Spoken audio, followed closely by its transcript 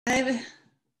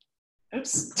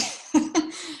Oops.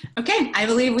 Okay, I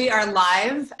believe we are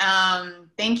live.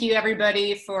 Thank you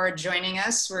everybody for joining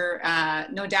us. We're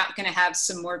no doubt going to have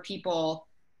some more people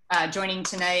joining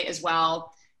tonight as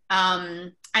well.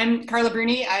 I'm Carla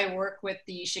Bruni. I work with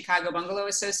the Chicago Bungalow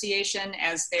Association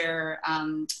as their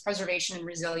preservation and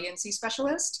resiliency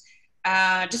specialist.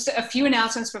 Just a few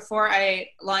announcements before I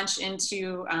launch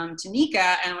into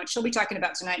Tanika and what she'll be talking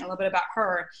about tonight and a little bit about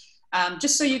her.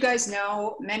 Just so you guys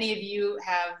know, many of you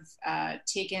have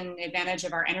taken advantage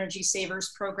of our Energy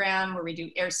Savers program where we do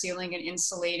air sealing and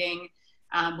insulating.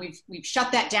 We've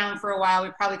shut that down for a while. We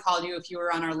probably called you if you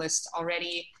were on our list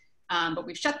already, but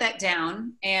we've shut that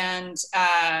down. And,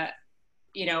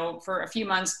 you know, for a few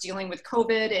months dealing with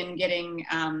COVID and getting,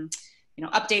 you know,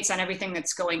 updates on everything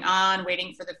that's going on,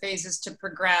 waiting for the phases to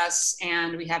progress.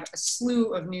 And we have a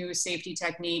slew of new safety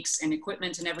techniques and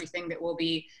equipment and everything that we'll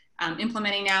be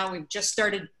implementing now. We've just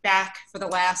started back for the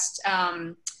last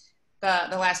the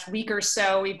last week or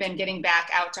so. We've been getting back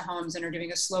out to homes and are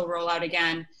doing a slow rollout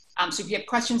again. So if you have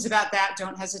questions about that,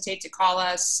 don't hesitate to call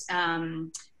us.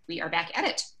 We are back at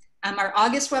it. Our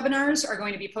August webinars are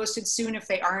going to be posted soon if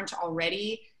they aren't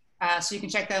already. So you can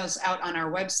check those out on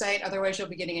our website. Otherwise, you'll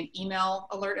be getting an email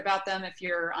alert about them if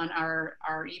you're on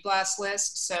our e-blast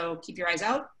list. So keep your eyes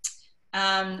out.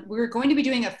 We're going to be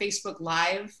doing a Facebook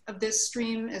Live of this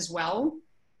stream as well.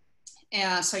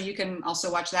 So you can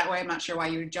also watch that way. I'm not sure why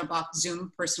you would jump off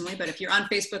Zoom personally, but if you're on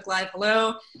Facebook Live,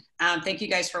 hello. Thank you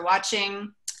guys for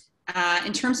watching.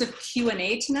 In terms of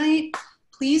Q&A tonight,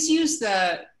 please use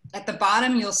at the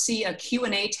bottom, you'll see a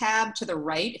Q&A tab to the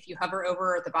right if you hover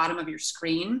over at the bottom of your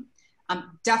screen.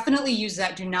 Definitely use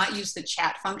that. Do not use the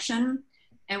chat function.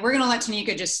 And we're going to let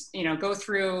Tanika just, you know, go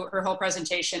through her whole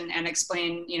presentation and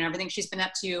explain, you know, everything she's been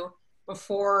up to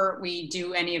before we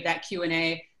do any of that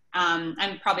Q&A.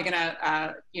 I'm probably going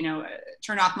to, you know,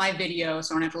 turn off my video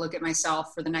so I don't have to look at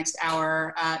myself for the next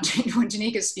hour when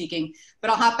Tanika's speaking.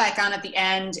 But I'll hop back on at the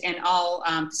end and I'll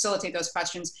facilitate those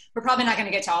questions. We're probably not going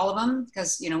to get to all of them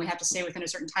because, you know, we have to stay within a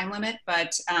certain time limit.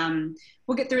 But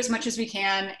we'll get through as much as we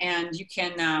can, and you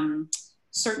can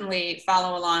certainly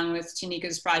follow along with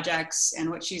Tanika's projects and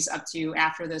what she's up to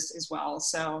after this as well.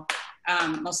 So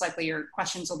most likely your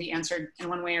questions will be answered in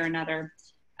one way or another.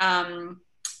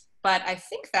 But I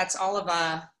think that's all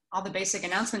the basic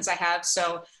announcements I have.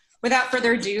 So without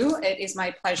further ado, it is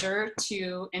my pleasure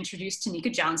to introduce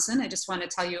Tanika Johnson. I just want to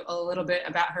tell you a little bit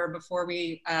about her before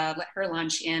we let her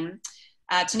launch in.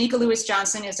 Tanika Lewis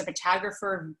Johnson is a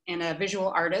photographer and a visual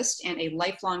artist and a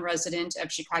lifelong resident of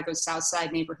Chicago's South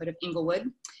Side neighborhood of Englewood.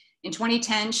 In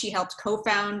 2010, she helped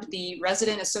co-found the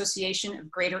Resident Association of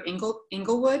Greater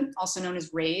Englewood, also known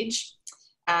as RAGE,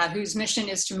 whose mission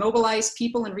is to mobilize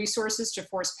people and resources to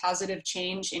force positive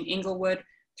change in Englewood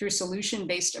through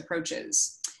solution-based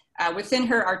approaches. Within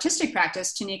her artistic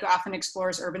practice, Tanika often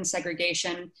explores urban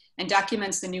segregation and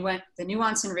documents the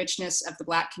nuance and richness of the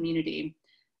Black community.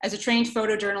 As a trained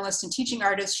photojournalist and teaching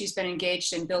artist, she's been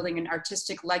engaged in building an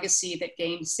artistic legacy that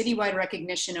gained citywide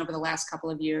recognition over the last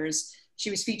couple of years. She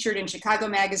was featured in Chicago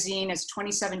Magazine as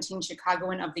 2017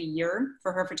 Chicagoan of the Year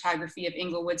for her photography of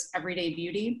Englewood's everyday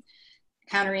beauty,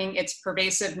 countering its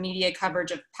pervasive media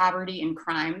coverage of poverty and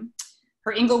crime.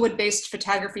 Her Englewood-based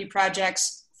photography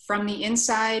projects From the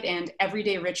Inside and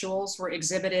Everyday Rituals were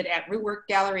exhibited at Rootwork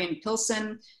Gallery in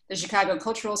Pilsen, the Chicago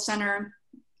Cultural Center,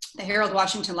 the Harold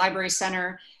Washington Library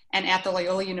Center, and at the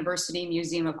Loyola University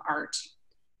Museum of Art.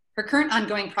 Her current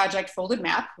ongoing project, Folded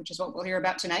Map, which is what we'll hear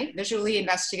about tonight, visually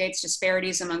investigates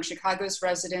disparities among Chicago's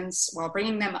residents while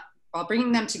bringing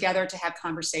them together to have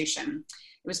conversation.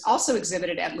 It was also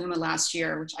exhibited at Luma last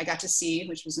year, which I got to see,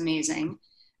 which was amazing.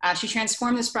 She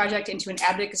transformed this project into an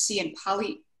advocacy and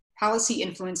policy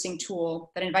influencing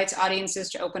tool that invites audiences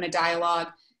to open a dialogue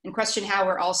and question how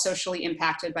we're all socially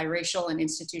impacted by racial and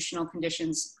institutional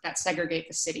conditions that segregate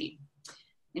the city.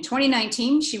 In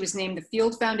 2019, she was named the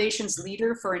Field Foundation's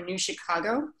leader for a New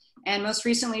Chicago, and most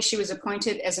recently she was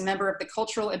appointed as a member of the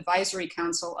Cultural Advisory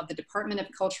Council of the Department of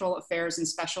Cultural Affairs and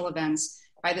Special Events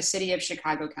by the City of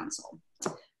Chicago Council.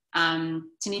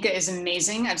 Tanika is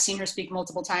amazing. I've seen her speak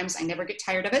multiple times. I never get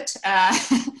tired of it.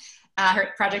 Her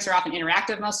projects are often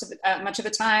interactive much of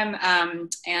the time,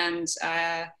 and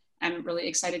I'm really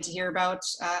excited to hear about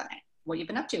what you've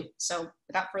been up to. So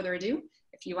without further ado,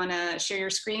 if you want to share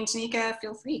your screen, Tanika,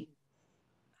 feel free.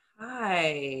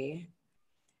 Hi,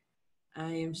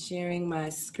 I am sharing my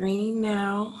screen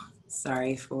now.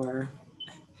 Sorry for,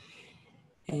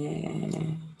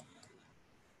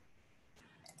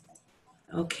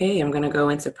 okay, I'm gonna go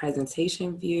into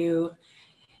presentation view.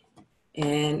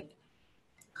 And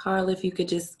Carl, if you could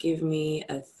just give me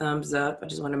a thumbs up. I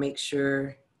just wanna make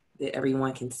sure that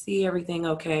everyone can see everything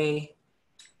okay.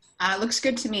 Looks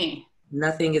good to me.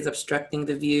 Nothing is obstructing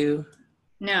the view.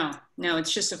 No,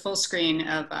 it's just a full screen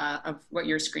of what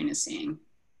your screen is seeing.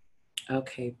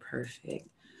 Okay, perfect.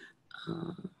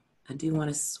 I do want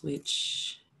to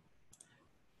switch.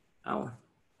 Oh,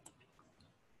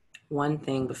 one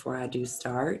thing before I do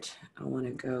start, I want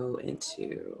to go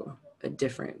into a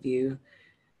different view.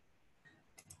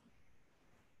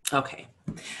 Okay.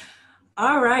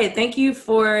 All right, thank you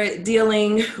for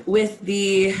dealing with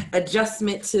the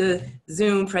adjustment to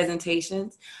Zoom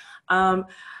presentations.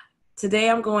 Today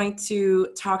I'm going to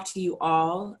talk to you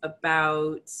all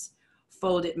about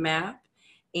Folded Map.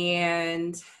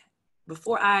 And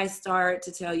before I start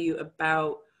to tell you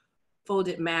about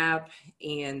Folded Map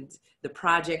and the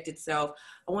project itself,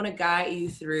 I want to guide you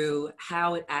through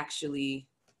how it actually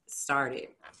started.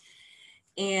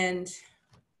 And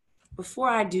before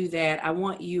I do that, I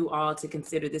want you all to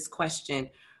consider this question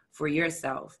for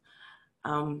yourself.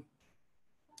 How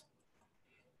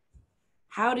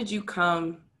did you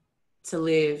come to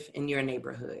live in your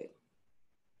neighborhood?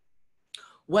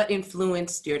 What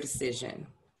influenced your decision?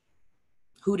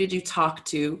 Who did you talk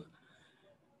to?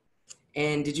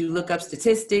 And did you look up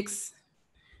statistics?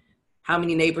 How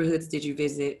many neighborhoods did you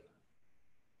visit?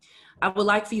 I would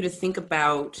like for you to think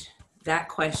about that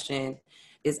question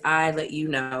as I let you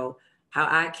know how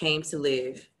I came to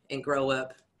live and grow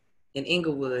up in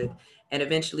Englewood and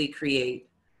eventually create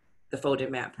the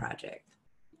Folded Map Project.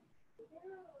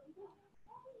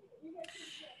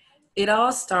 It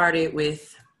all started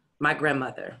with my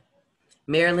grandmother,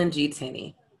 Marilyn G.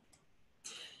 Tenney.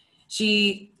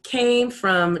 She came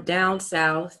from down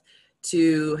south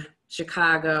to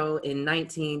Chicago in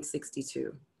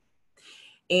 1962.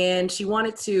 And she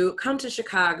wanted to come to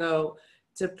Chicago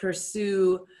to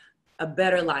pursue a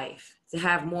better life, to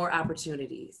have more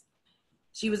opportunities.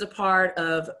 She was a part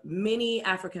of many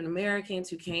African Americans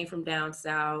who came from down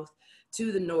south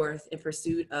to the north in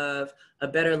pursuit of a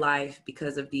better life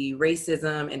because of the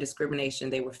racism and discrimination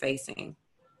they were facing.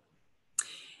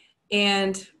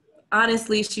 And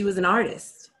honestly, she was an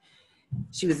artist.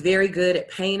 She was very good at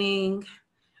painting,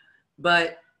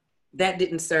 but that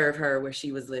didn't serve her where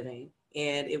she was living.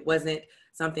 And it wasn't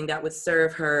something that would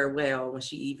serve her well when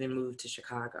she even moved to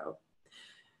Chicago.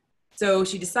 So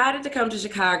she decided to come to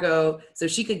Chicago so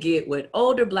she could get what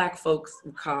older Black folks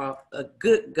would call a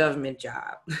good government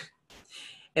job.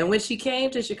 And when she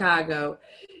came to Chicago,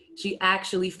 she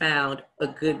actually found a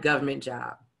good government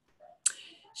job.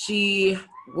 She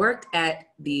worked at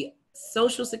the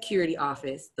Social Security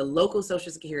office, the local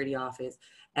Social Security office,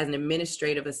 as an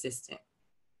administrative assistant.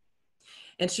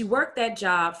 And she worked that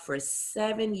job for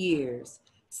 7 years,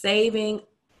 saving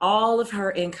all of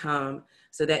her income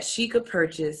so that she could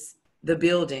purchase the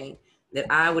building that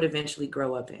I would eventually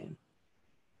grow up in.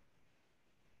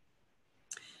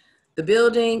 The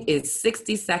building is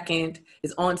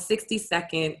on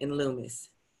 62nd and Loomis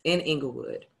in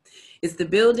Englewood. It's the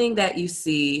building that you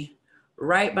see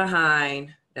right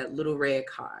behind that little red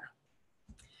car.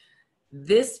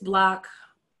 This block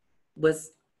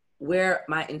was where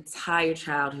my entire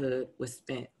childhood was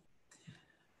spent.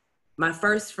 My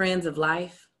first friends of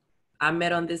life, I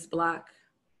met on this block.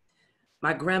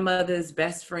 My grandmother's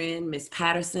best friend, Miss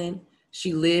Patterson,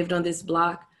 she lived on this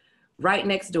block right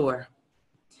next door.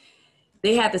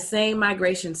 They had the same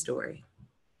migration story.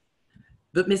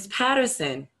 But Miss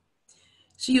Patterson,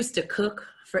 she used to cook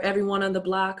for everyone on the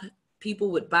block. People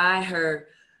would buy her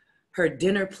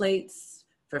dinner plates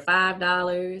for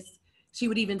 $5. She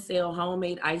would even sell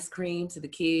homemade ice cream to the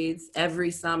kids every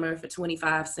summer for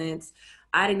 25 cents.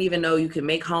 I didn't even know you could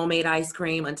make homemade ice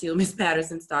cream until Miss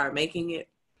Patterson started making it.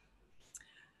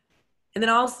 And then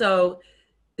also,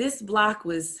 this block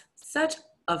was such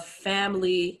a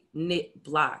family knit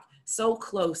block, so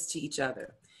close to each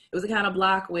other. It was the kind of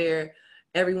block where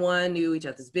everyone knew each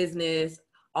other's business.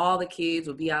 All the kids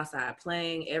would be outside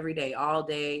playing every day, all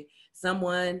day.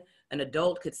 An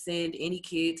adult could send any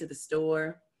kid to the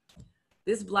store.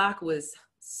 This block was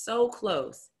so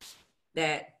close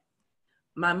that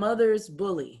my mother's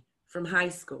bully from high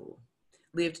school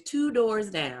lived 2 doors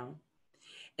down,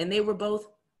 and they were both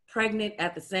pregnant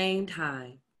at the same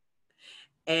time.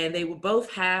 And they would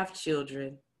both have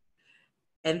children,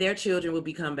 and their children would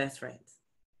become best friends.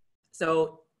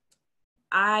 So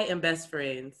I am best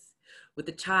friends with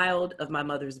the child of my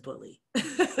mother's bully.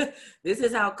 This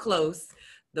is how close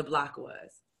the block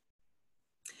was.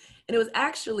 And it was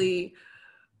actually,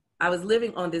 I was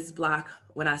living on this block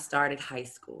when I started high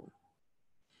school.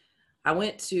 I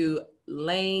went to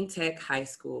Lane Tech High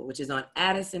School, which is on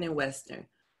Addison and Western,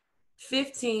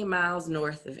 15 miles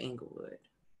north of Englewood.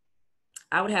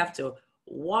 I would have to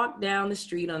walk down the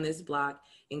street on this block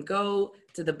and go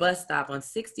to the bus stop on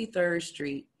 63rd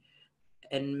Street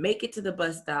and make it to the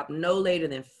bus stop no later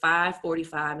than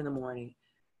 5:45 in the morning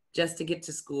just to get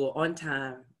to school on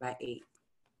time by 8.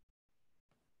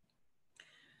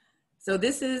 So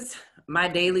this is my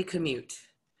daily commute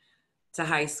to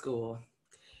high school.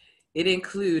 It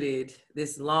included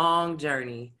this long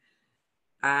journey.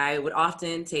 I would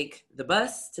often take the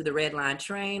bus to the Red Line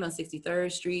train on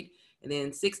 63rd Street, and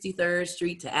then 63rd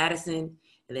Street to Addison,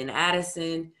 and then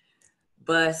Addison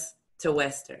bus to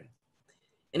Western.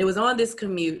 And it was on this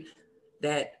commute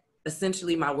that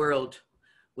essentially my world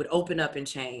would open up and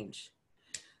change.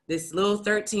 This little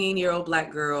 13-year-old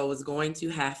Black girl was going to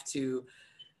have to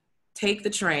take the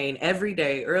train every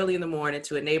day early in the morning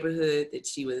to a neighborhood that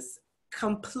she was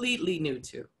completely new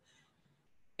to.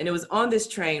 And it was on this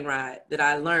train ride that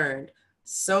I learned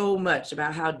so much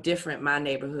about how different my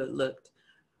neighborhood looked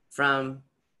from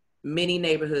many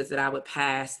neighborhoods that I would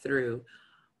pass through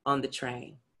on the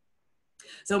train.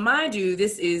 So mind you,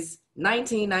 this is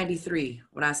 1993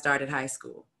 when I started high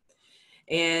school.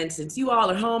 And since you all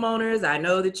are homeowners, I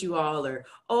know that you all are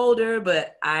older,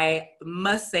 but I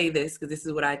must say this because this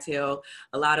is what I tell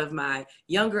a lot of my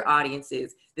younger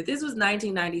audiences, that this was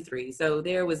 1993. So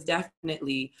there was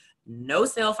definitely no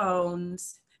cell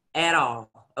phones at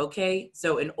all, okay?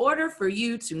 So in order for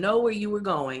you to know where you were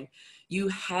going, you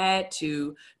had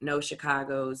to know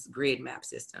Chicago's grid map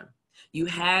system. You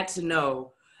had to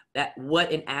know that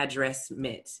what an address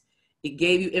meant. It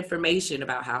gave you information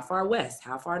about how far west,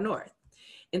 how far north.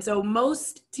 And so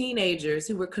most teenagers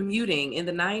who were commuting in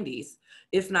the 90s,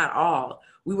 if not all,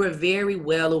 we were very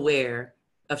well aware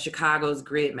of Chicago's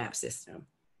grid map system.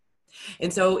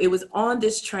 And so it was on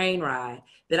this train ride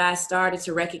that I started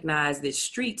to recognize that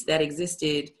streets that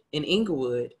existed in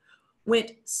Englewood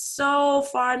went so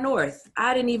far north.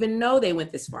 I didn't even know they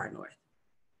went this far north.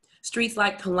 Streets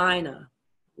like Paulina,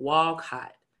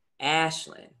 Walcott,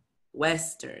 Ashland,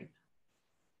 Western,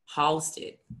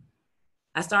 Halsted.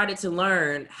 I started to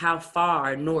learn how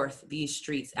far north these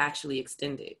streets actually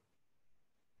extended.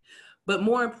 But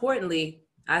more importantly,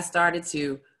 I started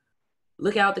to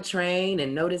look out the train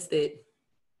and notice that,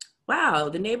 wow,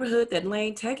 the neighborhood that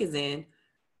Lane Tech is in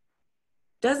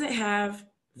doesn't have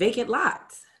vacant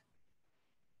lots.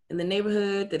 And the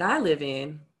neighborhood that I live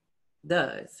in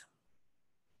does.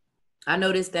 I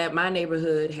noticed that my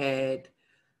neighborhood had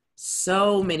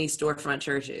so many storefront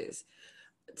churches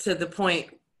to the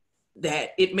point that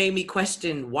it made me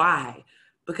question why,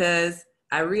 because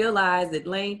I realized that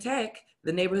Lane Tech,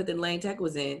 the neighborhood that Lane Tech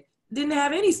was in, didn't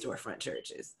have any storefront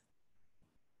churches.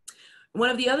 One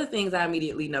of the other things I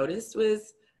immediately noticed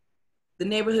was the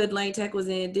neighborhood Lane Tech was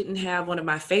in didn't have one of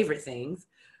my favorite things,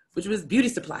 which was beauty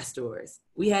supply stores.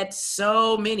 We had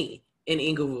so many in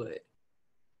Englewood.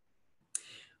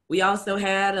 We also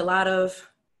had a lot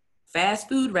of fast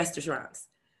food restaurants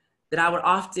that I would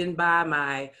often buy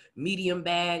my medium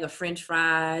bag of French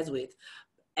fries with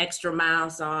extra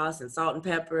mild sauce and salt and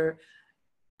pepper.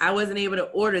 I wasn't able to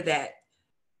order that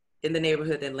in the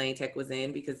neighborhood that Lane Tech was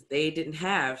in because they didn't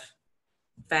have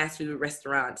fast food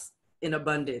restaurants in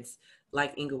abundance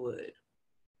like Englewood.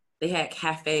 They had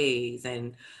cafes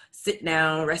and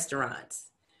sit-down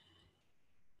restaurants.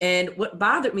 And what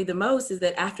bothered me the most is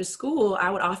that after school,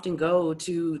 I would often go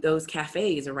to those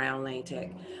cafes around Lane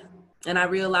Tech. And I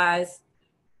realized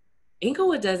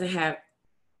Englewood doesn't have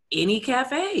any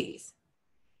cafes.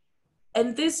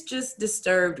 And this just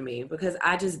disturbed me because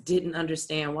I just didn't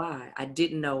understand why. I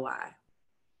didn't know why.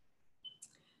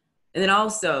 And then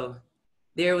also,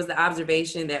 there was the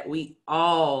observation that we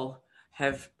all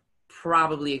have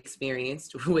probably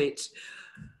experienced, which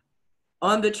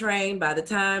on the train, by the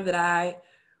time that I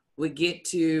would get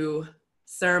to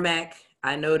Cermak,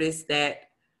 I noticed that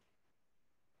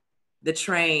the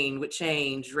train would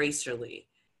change racially,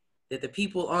 that the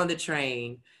people on the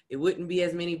train, it wouldn't be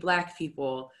as many Black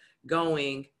people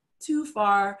going too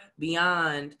far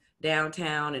beyond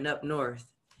downtown and up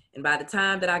north. And by the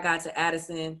time that I got to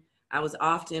Addison, I was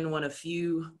often one of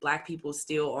few Black people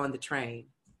still on the train.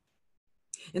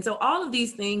 And so all of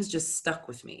these things just stuck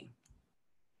with me.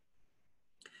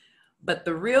 But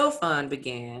the real fun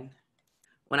began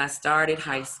when I started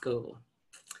high school.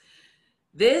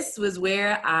 This was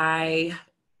where I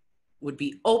would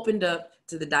be opened up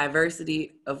to the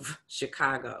diversity of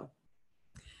Chicago.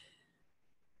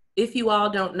 If you all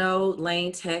don't know,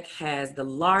 Lane Tech has the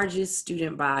largest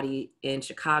student body in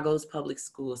Chicago's public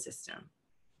school system.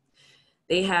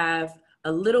 They have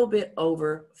a little bit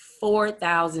over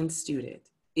 4,000 students.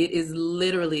 It is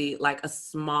literally like a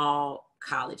small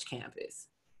college campus.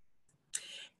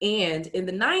 And in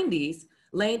the 90s,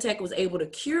 Lane Tech was able to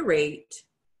curate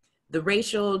the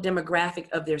racial demographic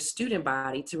of their student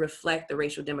body to reflect the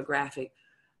racial demographic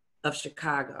of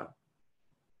Chicago.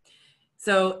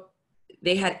 So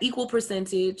they had equal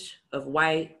percentage of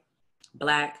white,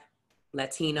 Black,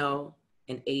 Latino,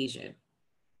 and Asian.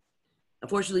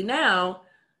 Unfortunately now,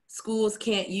 schools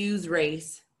can't use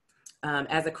race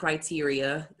as a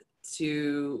criteria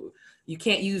you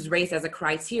can't use race as a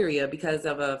criteria because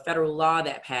of a federal law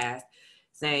that passed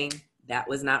saying that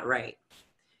was not right.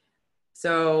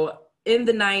 So in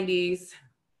the 90s,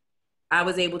 I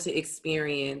was able to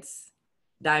experience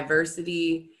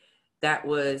diversity that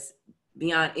was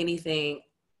beyond anything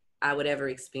I would ever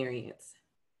experience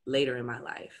later in my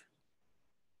life.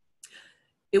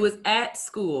 It was at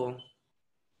school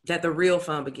that the real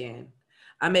fun began.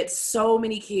 I met so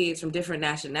many kids from different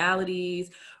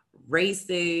nationalities,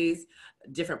 races,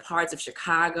 different parts of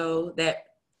Chicago that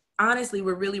honestly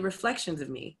were really reflections of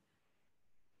me.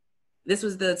 This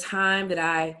was the time that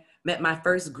I met my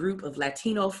first group of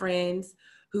Latino friends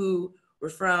who were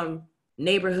from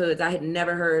neighborhoods I had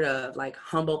never heard of, like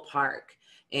Humboldt Park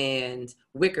and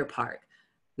Wicker Park.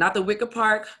 Not the Wicker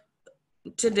Park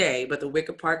today, but the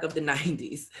Wicker Park of the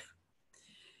 90s.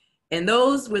 And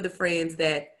those were the friends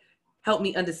that helped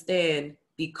me understand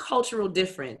the cultural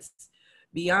difference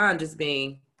beyond just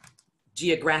being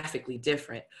geographically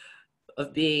different,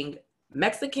 of being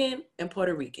Mexican and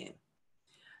Puerto Rican.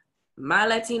 My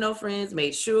Latino friends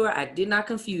made sure I did not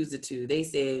confuse the two. They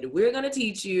said, we're gonna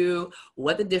teach you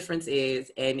what the difference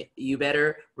is and you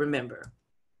better remember.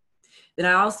 Then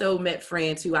I also met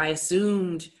friends who I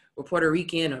assumed were Puerto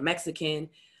Rican or Mexican,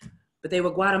 but they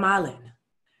were Guatemalan.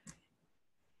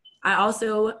 I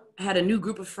also had a new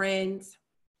group of friends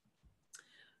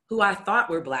who I thought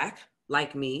were Black,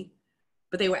 like me,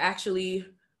 but they were actually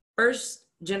first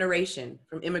generation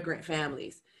from immigrant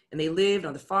families, and they lived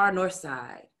on the far north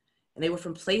side, and they were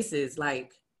from places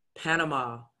like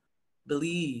Panama,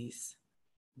 Belize,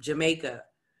 Jamaica,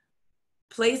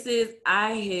 places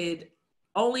I had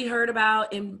only heard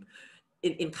about in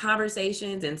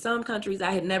conversations, and some countries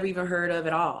I had never even heard of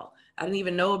at all. I didn't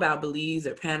even know about Belize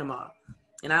or Panama.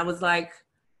 And I was like,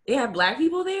 they have Black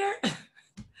people there?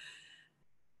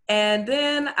 And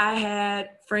then I had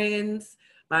friends,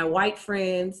 my white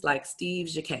friends like Steve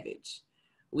Jakevich.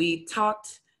 We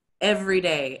talked every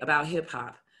day about hip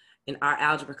hop in our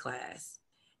algebra class.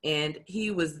 And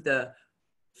he was the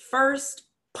first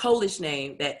Polish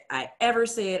name that I ever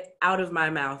said out of my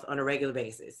mouth on a regular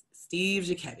basis, Steve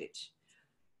Jakevich.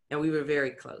 And we were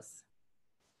very close.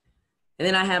 And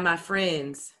then I had my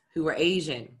friends who were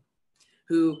Asian,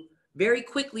 who very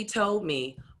quickly told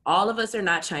me, all of us are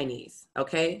not Chinese,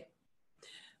 okay?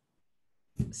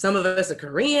 Some of us are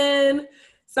Korean,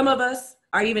 some of us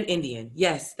are even Indian.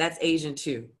 Yes, that's Asian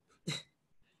too.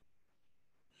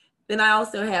 Then I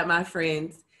also had my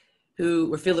friends who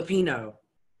were Filipino,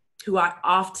 who I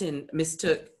often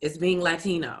mistook as being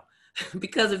Latino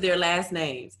because of their last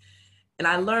names. And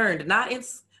I learned,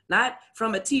 not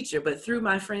from a teacher, but through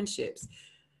my friendships.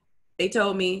 They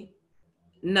told me,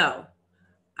 no,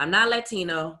 I'm not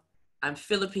Latino, I'm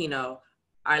Filipino.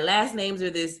 Our last names are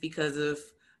this because of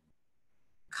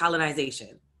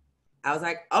colonization. I was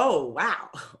like, oh, wow,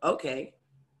 okay.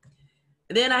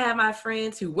 And then I had my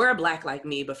friends who were Black like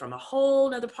me, but from a whole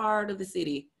nother part of the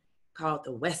city called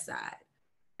the West Side.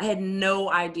 I had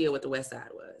no idea what the West Side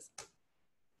was.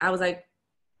 I was like,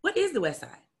 what is the West Side?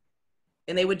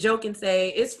 And they would joke and say,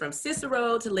 it's from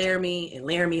Cicero to Laramie and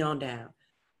Laramie on down.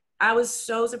 I was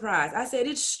so surprised. I said,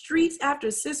 it's streets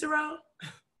after Cicero?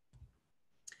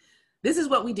 This is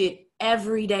what we did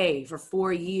every day for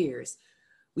 4 years.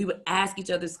 We would ask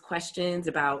each other's questions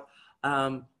about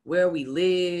where we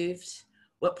lived,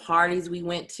 what parties we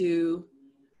went to,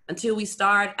 until we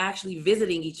started actually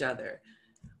visiting each other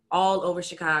all over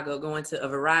Chicago, going to a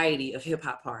variety of hip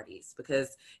hop parties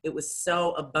because it was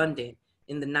so abundant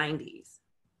in the 90s.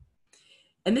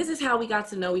 And this is how we got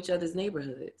to know each other's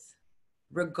neighborhoods,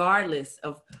 regardless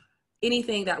of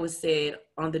anything that was said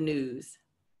on the news.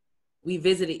 We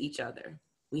visited each other.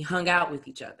 We hung out with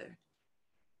each other.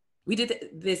 We did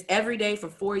this every day for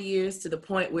 4 years, to the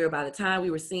point where by the time we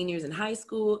were seniors in high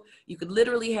school, you could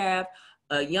literally have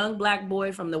a young Black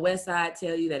boy from the West Side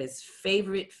tell you that his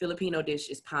favorite Filipino dish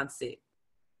is pancit.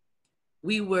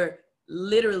 We were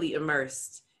literally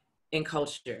immersed in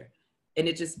culture, and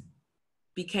it just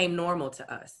became normal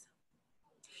to us.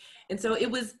 And so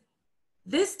it was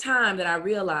this time that I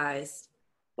realized,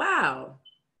 wow,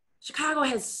 Chicago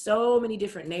has so many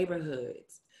different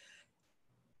neighborhoods,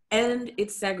 and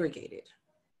it's segregated.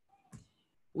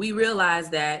 We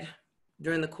realized that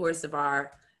during the course of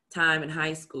our time in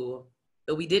high school,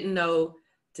 but we didn't know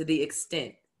to the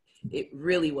extent it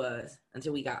really was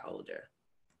until we got older.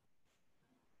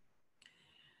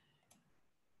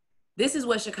 This is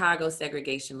what Chicago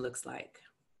segregation looks like.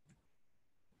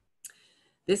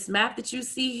 This map that you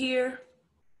see here,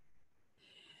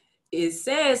 it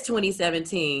says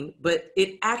 2017, but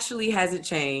it actually hasn't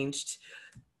changed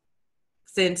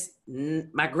since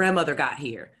my grandmother got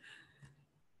here.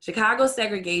 Chicago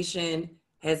segregation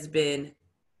has been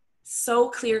so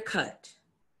clear-cut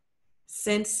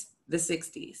since the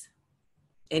 60s,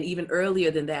 and even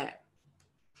earlier than that.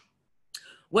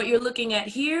 What you're looking at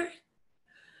here,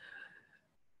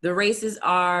 the races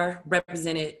are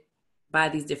represented by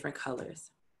these different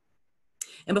colors.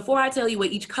 And before I tell you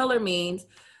what each color means,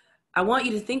 I want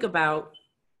you to think about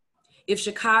if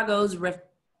Chicago's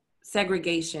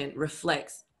segregation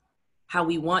reflects how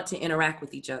we want to interact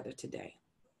with each other today.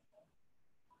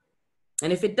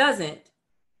 And if it doesn't,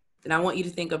 then I want you to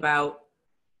think about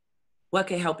what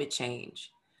can help it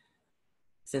change,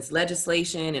 since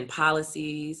legislation and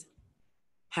policies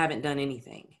haven't done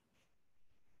anything.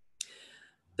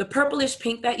 The purplish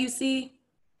pink that you see,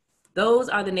 those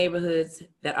are the neighborhoods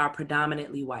that are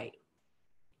predominantly white.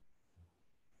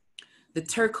 The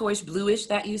turquoise bluish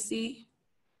that you see,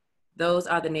 those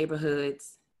are the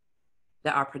neighborhoods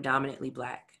that are predominantly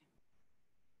Black.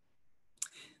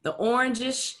 The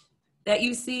orangish that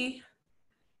you see,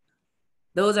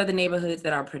 those are the neighborhoods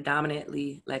that are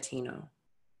predominantly Latino.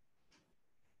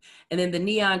 And then the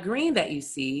neon green that you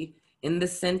see in the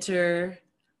center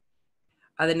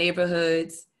are the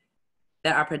neighborhoods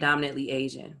that are predominantly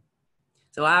Asian.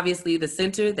 So obviously the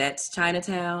center, that's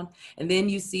Chinatown. And then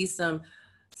you see some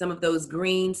of those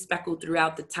greens speckled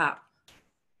throughout the top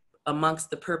amongst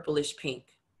the purplish pink.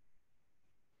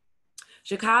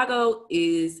 Chicago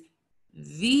is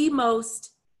the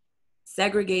most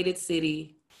segregated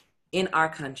city in our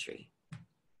country.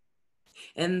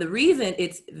 And the reason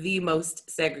it's the most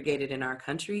segregated in our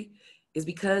country is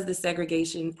because the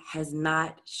segregation has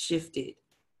not shifted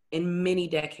in many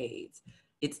decades.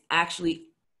 It's actually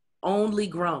only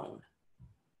grown.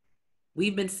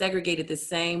 We've been segregated the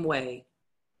same way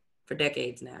for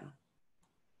decades now.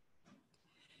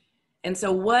 And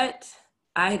so what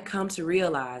I had come to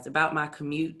realize about my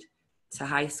commute to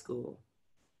high school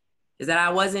is that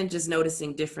I wasn't just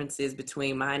noticing differences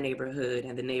between my neighborhood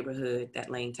and the neighborhood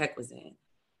that Lane Tech was in.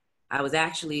 I was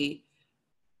actually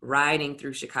riding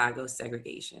through Chicago's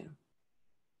segregation.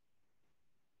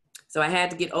 So I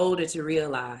had to get older to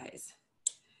realize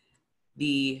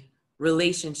the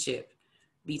relationship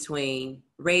between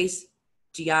race,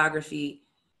 geography,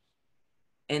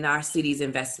 and our city's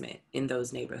investment in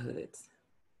those neighborhoods.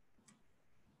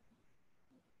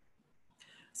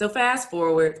 So fast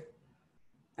forward,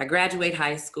 I graduate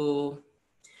high school.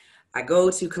 I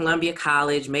go to Columbia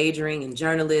College, majoring in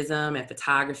journalism and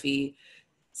photography,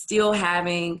 still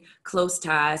having close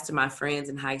ties to my friends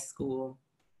in high school.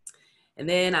 And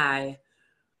then I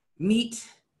meet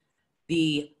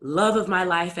the love of my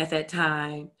life at that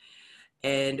time,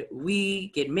 and we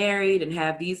get married and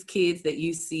have these kids that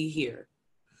you see here.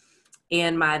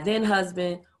 And my then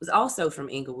husband was also from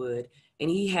Englewood, and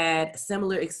he had a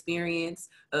similar experience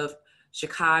of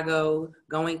Chicago,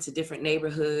 going to different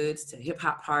neighborhoods, to hip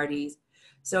hop parties.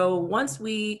 So once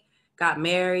we got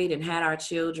married and had our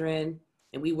children,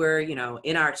 and we were, in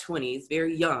our 20s,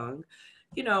 very young,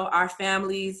 our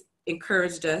families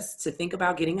encouraged us to think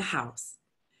about getting a house.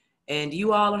 And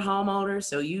you all are homeowners,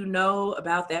 so you know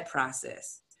about that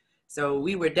process. So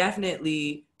we were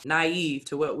definitely naive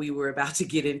to what we were about to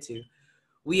get into.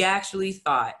 We actually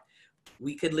thought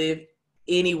we could live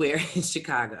anywhere in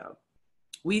Chicago.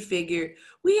 We figured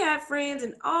we have friends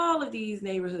in all of these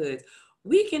neighborhoods.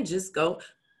 We can just go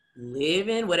live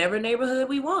in whatever neighborhood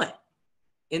we want.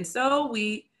 And so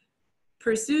we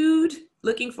pursued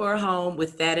looking for a home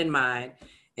with that in mind.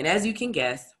 And as you can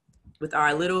guess, with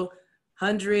our little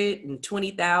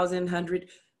 120,000,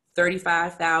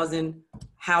 135,000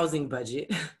 housing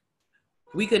budget,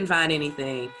 we couldn't find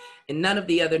anything in none of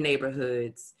the other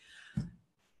neighborhoods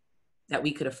that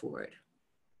we could afford.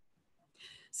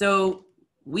 So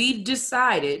we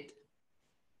decided,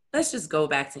 let's just go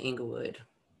back to Englewood.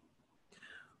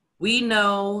 We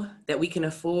know that we can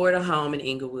afford a home in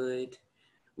Englewood.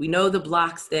 We know the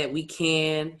blocks that we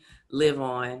can live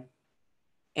on.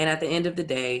 And at the end of the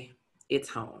day, it's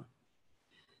home.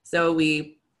 So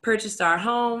we purchased our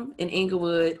home in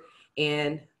Englewood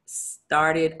and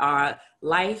started our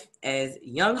life as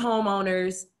young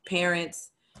homeowners,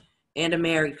 parents, and a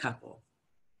married couple.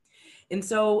 And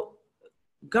so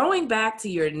going back to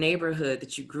your neighborhood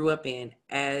that you grew up in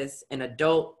as an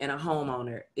adult and a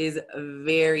homeowner is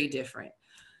very different.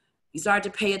 You start to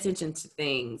pay attention to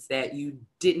things that you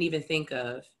didn't even think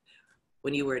of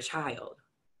when you were a child.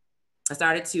 I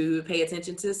started to pay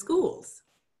attention to schools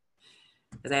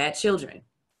because I had children.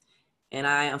 And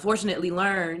I unfortunately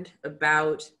learned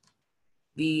about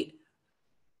the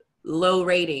low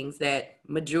ratings that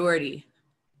majority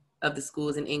of the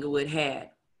schools in Englewood had.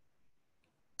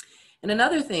 And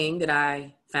another thing that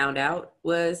I found out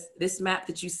was this map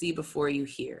that you see before you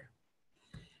here.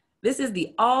 This is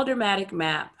the Aldermanic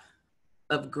map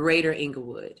of Greater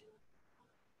Englewood.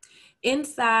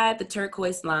 Inside the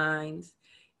turquoise lines,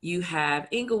 you have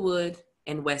Englewood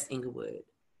and West Englewood.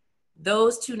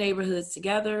 Those two neighborhoods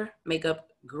together make up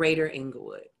Greater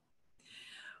Englewood.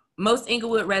 Most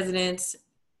Englewood residents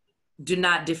do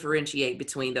not differentiate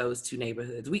between those two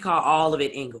neighborhoods. We call all of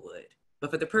it Englewood. But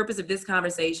for the purpose of this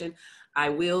conversation, I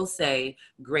will say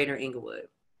Greater Englewood.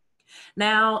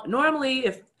 Now, normally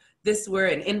if this were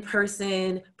an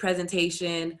in-person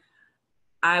presentation,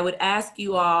 I would ask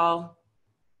you all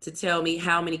to tell me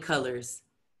how many colors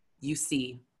you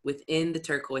see within the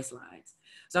turquoise lines.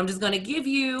 So I'm just gonna give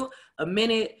you a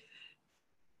minute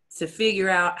to figure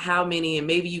out how many, and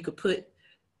maybe you could put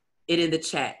it in the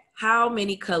chat. How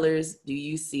many colors do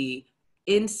you see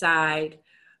inside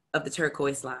of the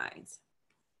turquoise lines?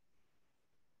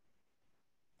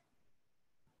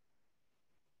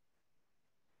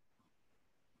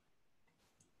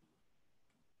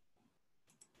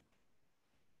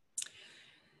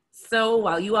 So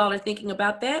while you all are thinking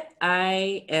about that,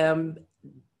 I am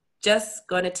just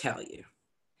gonna tell you.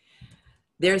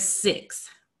 There's 6,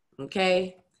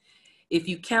 okay? If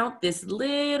you count this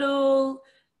little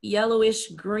yellowish,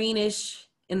 greenish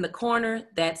in the corner,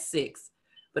 that's 6.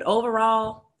 But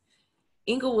overall,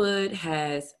 Englewood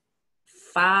has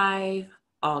 5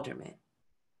 aldermen,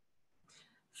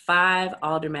 5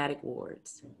 aldermanic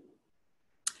wards.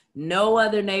 No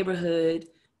other neighborhood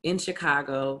in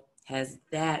Chicago has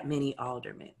that many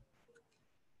aldermen.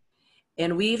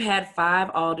 And we've had 5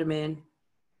 aldermen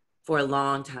for a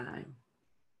long time,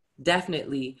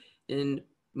 definitely in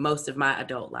most of my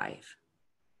adult life.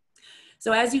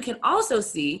 So as you can also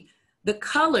see, the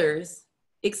colors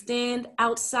extend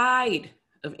outside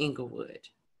of Englewood.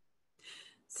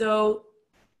 So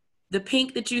the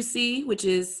pink that you see, which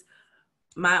is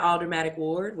my aldermanic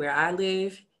ward where I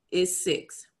live, is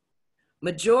 6.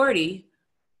 Majority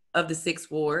of the 6th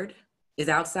ward is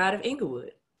outside of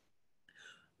Englewood.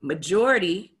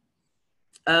 Majority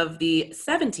of the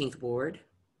 17th ward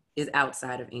is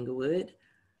outside of Englewood.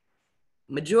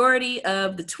 Majority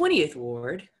of the 20th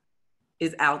ward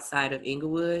is outside of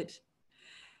Englewood.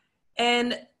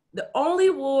 And the only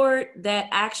ward that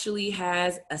actually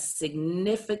has a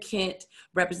significant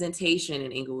representation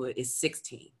in Englewood is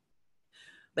 16.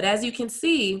 But as you can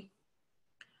see,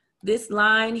 this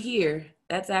line here,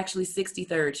 that's actually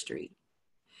 63rd Street.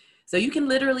 So you can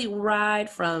literally ride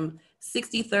from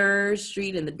 63rd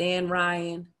Street in the Dan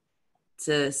Ryan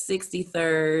to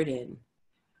 63rd and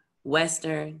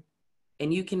Western,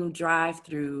 and you can drive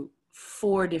through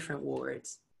 4 different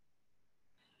wards.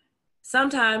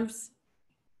 Sometimes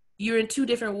you're in 2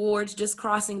 different wards just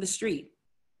crossing the street.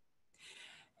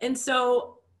 And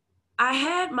so I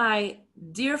had my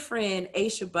dear friend,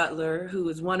 Aisha Butler, who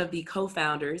is one of the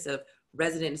co-founders of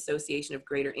Resident Association of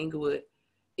Greater Englewood,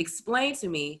 explain to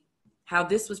me how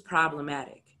this was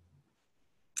problematic.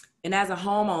 And as a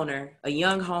homeowner, a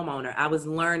young homeowner, I was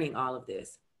learning all of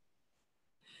this.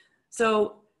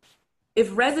 So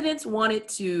if residents wanted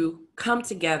to come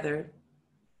together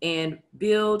and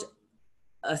build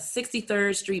a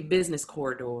 63rd Street business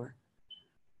corridor,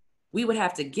 we would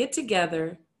have to get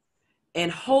together and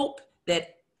hope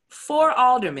that 4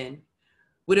 aldermen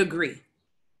would agree.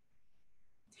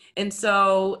 And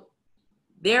so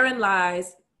therein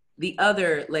lies the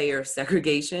other layer of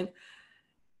segregation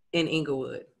in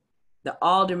Englewood, the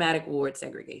aldermanic ward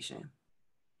segregation.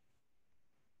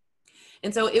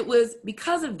 And so it was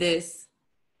because of this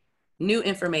new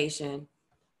information,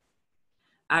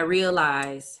 I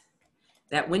realized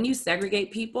that when you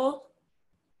segregate people,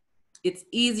 it's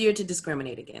easier to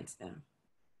discriminate against them.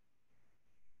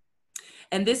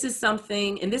 And this is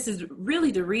something, and this is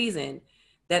really the reason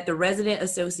that the Resident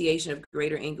Association of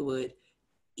Greater Englewood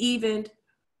even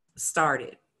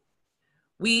started.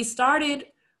 We started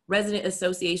Resident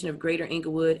Association of Greater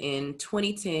Englewood in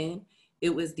 2010.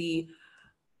 It was the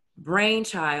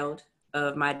brainchild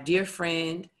of my dear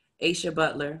friend, Aisha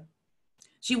Butler.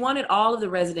 She wanted all of the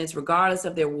residents, regardless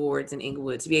of their wards in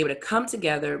Englewood, to be able to come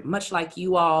together, much like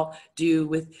you all do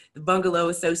with the Bungalow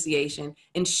Association,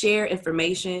 and share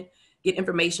information, get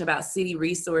information about city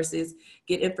resources,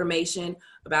 get information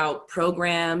about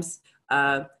programs,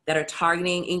 that are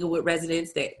targeting Englewood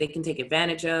residents that they can take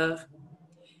advantage of.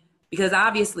 Because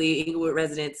obviously Englewood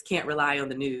residents can't rely on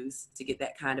the news to get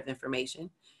that kind of information.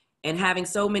 And having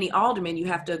so many aldermen, you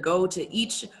have to go to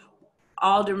each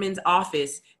alderman's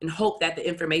office and hope that the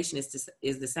information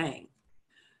is the same.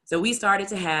 So we started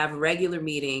to have regular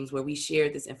meetings where we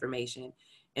shared this information.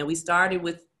 And we started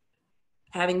with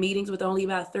having meetings with only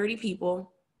about 30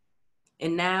 people.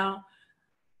 And now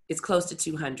it's close to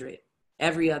 200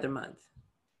 every other month.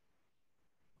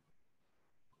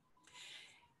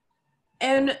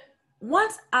 And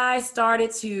once I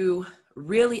started to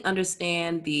really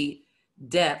understand the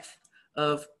depth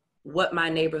of what my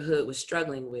neighborhood was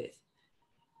struggling with,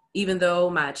 even though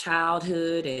my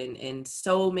childhood and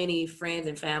so many friends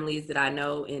and families that I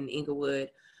know in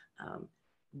Englewood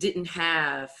didn't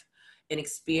have an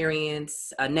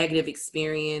experience, a negative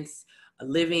experience,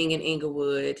 living in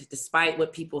Englewood, despite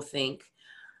what people think,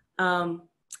 I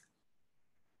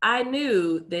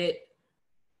knew that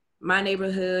my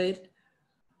neighborhood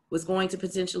was going to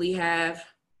potentially have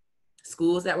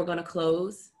schools that were going to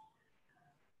close.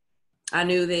 I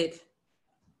knew that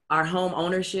our home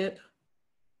ownership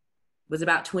was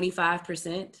about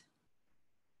 25%.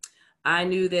 I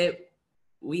knew that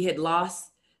we had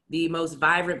lost the most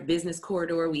vibrant business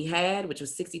corridor we had, which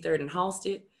was 63rd and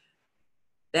Halsted.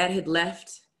 That had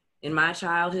left in my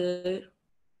childhood.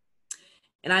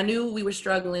 And I knew we were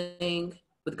struggling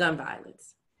with gun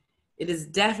violence. It is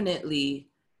definitely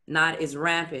not as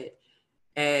rampant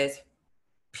as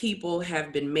people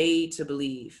have been made to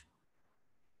believe.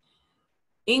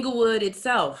 Englewood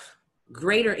itself,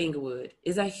 Greater Englewood,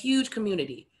 is a huge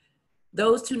community.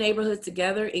 Those two neighborhoods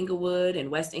together, Englewood and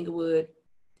West Englewood,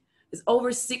 is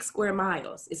over 6 square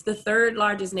miles. It's the 3rd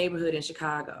largest neighborhood in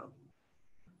Chicago.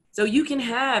 So you can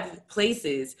have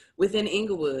places within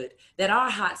Englewood that are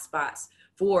hotspots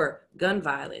for gun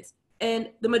violence.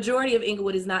 And the majority of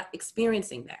Englewood is not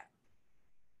experiencing that.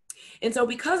 And so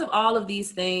because of all of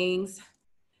these things,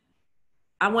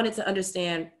 I wanted to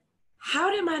understand,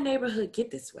 how did my neighborhood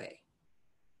get this way?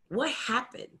 What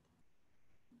happened?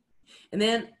 And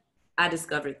then I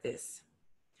discovered this.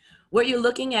 What you're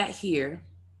looking at here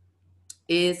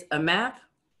is a map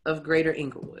of Greater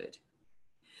Englewood.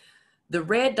 The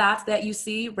red dots that you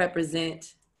see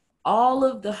represent all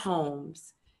of the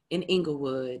homes in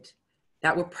Englewood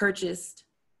that were purchased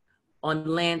on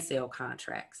land sale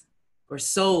contracts or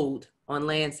sold on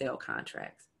land sale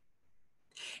contracts.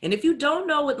 And if you don't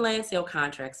know what land sale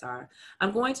contracts are,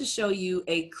 I'm going to show you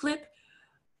a clip,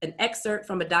 an excerpt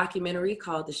from a documentary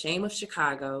called The Shame of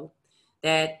Chicago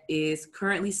that is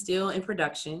currently still in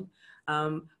production,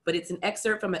 but it's an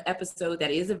excerpt from an episode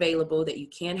that is available that you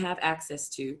can have access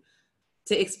to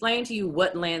explain to you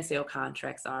what land sale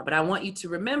contracts are. But I want you to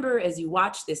remember as you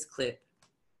watch this clip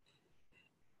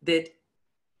that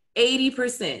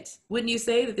 80%, wouldn't you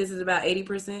say that this is about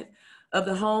 80% of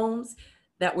the homes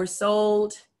that were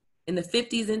sold in the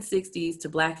 50s and 60s to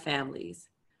Black families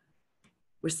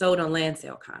were sold on land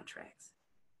sale contracts.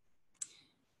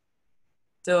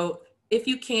 So if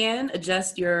you can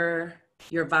adjust your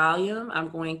volume, I'm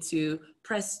going to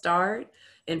press start.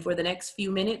 And for the next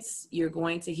few minutes, you're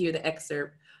going to hear the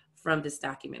excerpt from this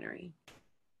documentary.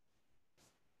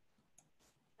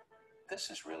 This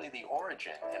is really the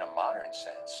origin, in a modern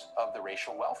sense, of the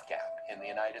racial wealth gap in the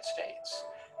United States.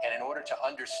 And in order to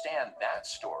understand that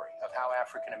story of how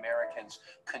African Americans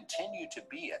continue to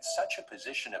be at such a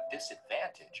position of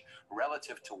disadvantage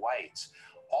relative to whites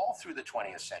all through the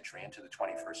 20th century into the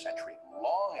 21st century,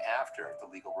 long after the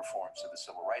legal reforms of the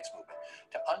Civil Rights Movement,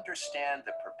 to understand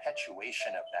the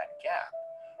perpetuation of that gap,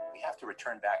 we have to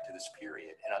return back to this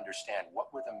period and understand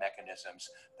what were the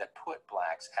mechanisms that put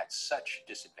Blacks at such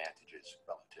disadvantages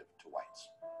relative to whites.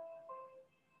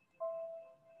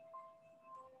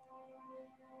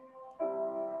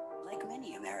 Like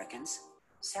many Americans,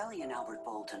 Sally and Albert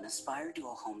Bolton aspired to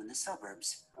a home in the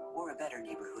suburbs or a better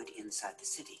neighborhood inside the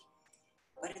city.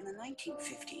 But in the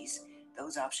 1950s,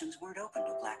 those options weren't open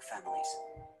to Black families.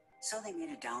 So they made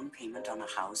a down payment on a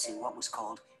house in what was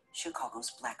called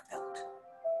Chicago's Black Belt.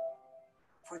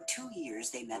 For 2 years,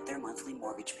 they met their monthly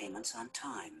mortgage payments on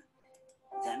time.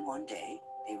 Then one day,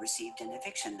 they received an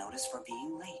eviction notice for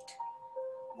being late.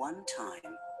 One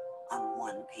time, on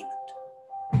one payment.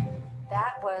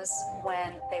 That was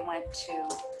when they went to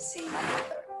see my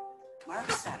mother. Mark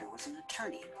Satter was an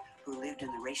attorney who lived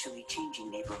in the racially changing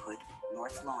neighborhood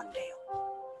North Lawndale.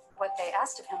 What they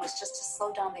asked of him was just to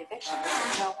slow down the eviction. They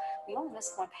said, you know, we only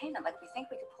missed one payment. Like, we think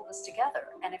we could pull this together.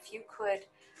 And if you could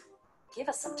give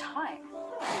us some time,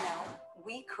 you know,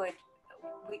 we could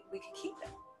keep it.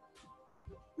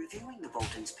 Reviewing the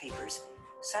Boltons' papers,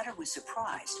 Sutter was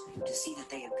surprised to see that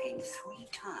they had paid 3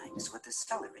 times what the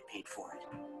seller had paid for it.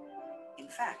 In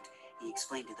fact, he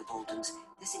explained to the Boltons,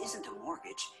 this isn't a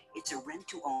mortgage, it's a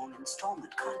rent-to-own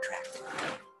installment contract.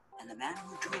 And the man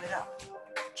who drew it up,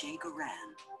 Jay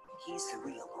Garan, he's the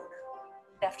real owner.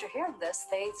 After hearing this,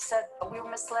 they said we were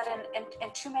misled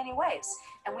in too many ways,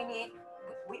 and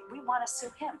we want to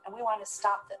sue him, and we want to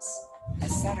stop this.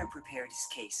 As Sutter prepared his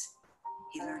case,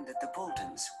 he learned that the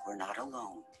Boltons were not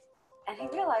alone. And he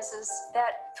realizes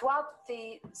that throughout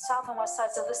the south and west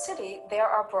sides of the city, there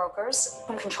are brokers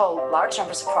who control large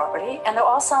numbers of property, and they're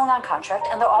all selling on contract,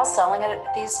 and they're all selling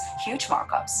at these huge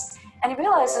markups. And he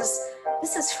realizes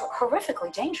this is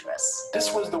horrifically dangerous.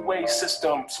 This was the way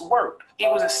systems worked. It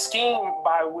was a scheme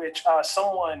by which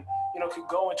someone, could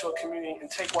go into a community and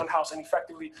take one house and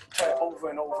effectively turn it over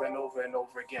and over and over and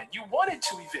over again. You wanted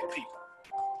to evict people.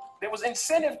 There was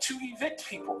incentive to evict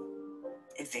people.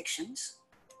 Evictions?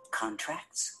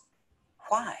 Contracts?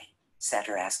 Why?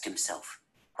 Sutter asked himself.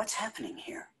 What's happening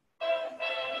here?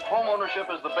 Home ownership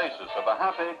is the basis of a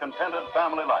happy, contented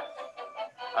family life.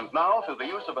 And now, through the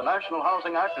use of a National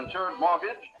Housing Act insured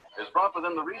mortgage, is brought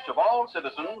within the reach of all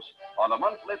citizens on a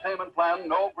monthly payment plan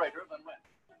no greater than rent.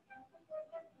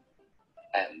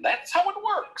 And that's how it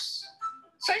works.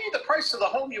 Say the price of the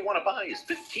home you want to buy is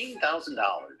 $15,000.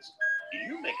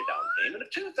 You make a down payment of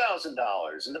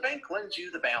 $2,000 and the bank lends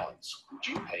you the balance, which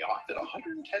you pay off at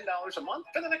 $110 a month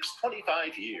for the next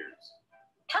 25 years.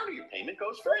 Part of your payment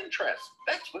goes for interest.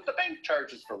 That's what the bank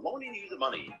charges for loaning you the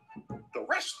money. The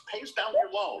rest pays down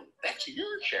your loan. That's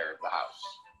your share of the house.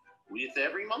 With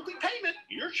every monthly payment,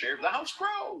 your share of the house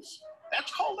grows.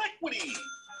 That's called equity.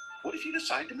 What if you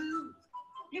decide to move?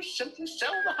 You simply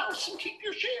sell the house and keep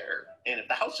your share. And if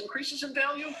the house increases in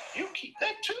value, you keep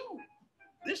that too.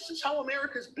 This is how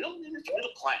America's building its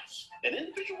middle class. And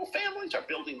individual families are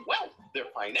building wealth, their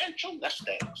financial nest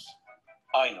eggs.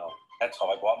 I know. That's how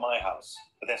I bought my house.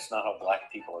 But that's not how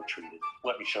black people are treated.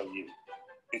 Let me show you.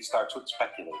 It starts with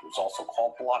speculators, also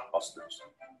called blockbusters.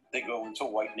 They go into a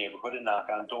white neighborhood and knock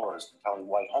on doors, telling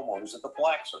white homeowners that the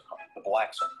blacks are coming. The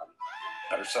blacks are coming.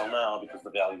 Better sell now because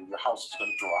the value of your house is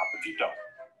going to drop if you don't.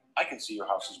 I can see your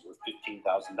house is worth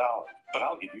 $15,000, but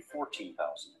I'll give you $14,000.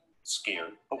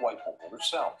 Scared, the white homeowner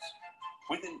sells.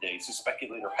 Within days, the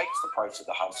speculator hikes the price of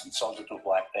the house and sells it to a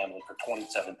black family for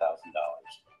 $27,000.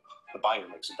 The buyer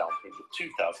makes a down payment of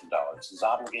 $2,000 and is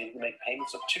obligated to make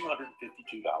payments of $252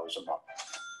 a month.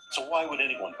 So why would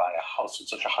anyone buy a house with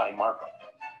such a high markup?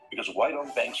 Because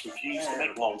white-owned banks refuse to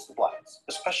make loans to blacks,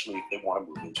 especially if they want to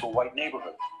move into a white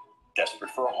neighborhood.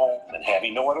 Desperate for a home and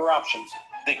having no other options,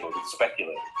 they go to the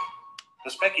speculator.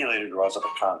 The speculator draws up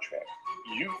a contract.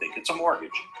 You think it's a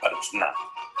mortgage, but it's not.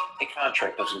 A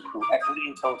contract doesn't accrue equity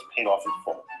until it's paid off in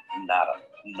full. Nada,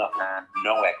 nothing,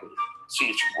 no equity. See,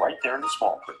 it's right there in the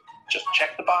small print. Just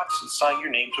check the box and sign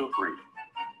your name to agree.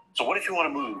 So what if you want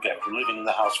to move after living in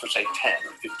the house for, say, 10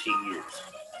 or 15 years?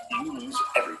 You lose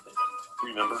everything.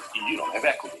 Remember, you don't have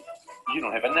equity. You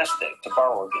don't have a nest egg to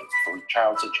borrow against for your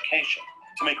child's education,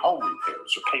 to make home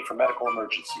repairs or pay for medical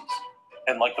emergencies.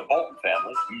 And like the Bolton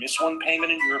family, you miss one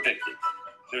payment and you're evicted.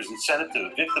 There's incentive to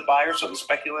evict the buyer so the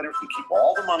speculator can keep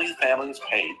all the money the family has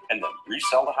paid and then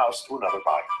resell the house to another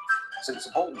buyer. Since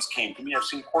the Boltons came to me, I've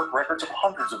seen court records of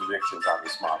hundreds of evictions on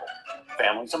this model.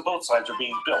 Families on both sides are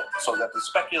being built so that the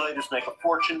speculators make a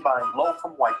fortune buying low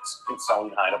from whites and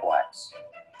selling high to blacks.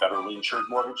 Federally insured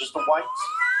mortgages to whites,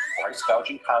 price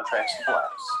gouging contracts to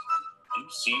blacks. Do you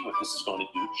see what this is going to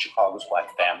do to Chicago's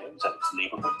black families and its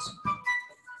neighborhoods?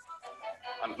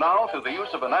 And now, through the use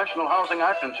of a National Housing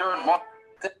Act insured mortgage.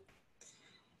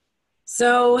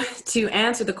 So to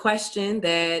answer the question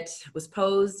that was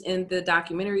posed in the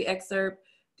documentary excerpt,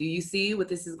 do you see what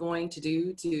this is going to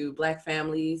do to black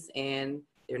families and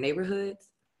their neighborhoods?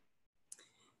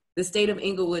 The state of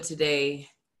Englewood today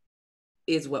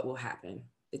is what will happen.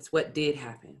 It's what did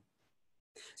happen.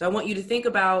 So I want you to think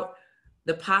about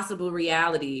the possible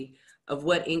reality of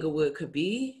what Englewood could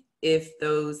be if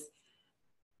those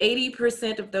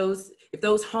 80% of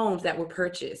those homes that were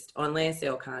purchased on land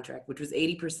sale contract, which was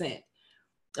 80%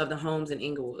 of the homes in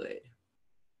Englewood.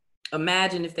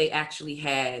 Imagine if they actually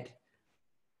had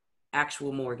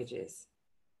actual mortgages.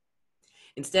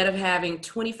 Instead of having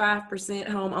 25%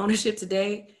 home ownership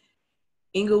today,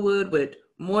 Englewood would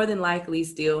more than likely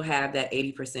still have that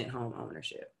 80% home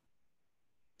ownership.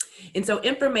 And so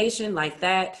information like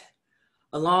that,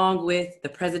 along with the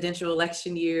presidential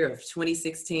election year of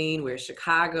 2016, where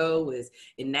Chicago was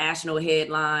in national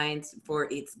headlines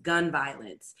for its gun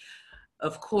violence.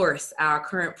 Of course, our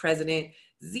current president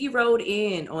zeroed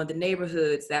in on the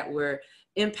neighborhoods that were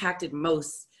impacted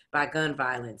most by gun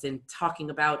violence and talking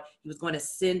about he was going to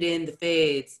send in the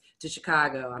feds to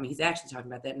Chicago. I mean, he's actually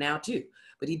talking about that now too,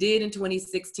 but he did in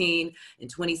 2016 and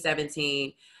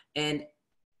 2017. And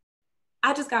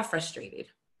I just got frustrated.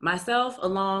 Myself,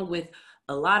 along with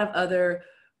a lot of other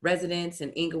residents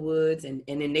in Englewood and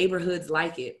in neighborhoods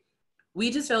like it, we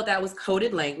just felt that was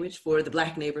coded language for the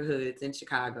Black neighborhoods in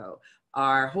Chicago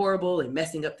are horrible and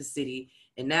messing up the city.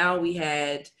 And now we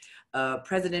had a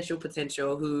presidential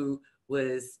potential who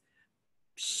was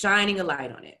shining a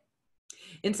light on it.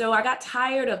 And so I got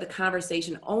tired of the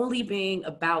conversation only being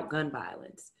about gun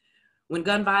violence, when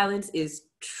gun violence is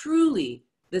truly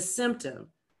the symptom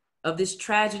of this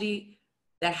tragedy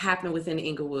that happened within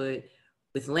Englewood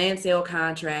with land sale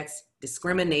contracts,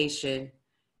 discrimination.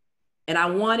 And I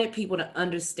wanted people to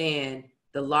understand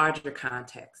the larger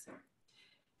context.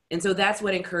 And so that's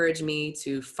what encouraged me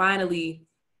to finally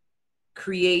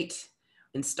create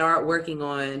and start working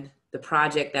on the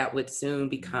project that would soon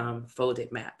become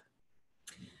Folded Map.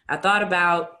 I thought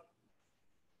about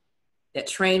that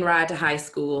train ride to high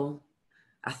school.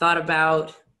 I thought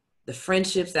about the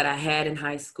friendships that I had in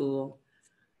high school.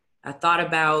 I thought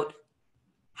about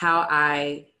how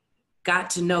I got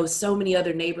to know so many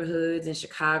other neighborhoods in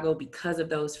Chicago because of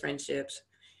those friendships.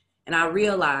 And I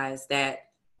realized that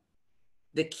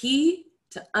the key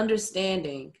to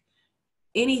understanding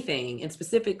anything, and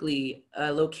specifically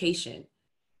a location,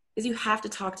 is you have to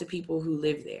talk to people who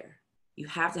live there. You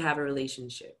have to have a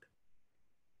relationship.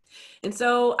 And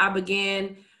so I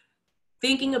began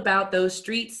thinking about those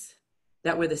streets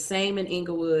that were the same in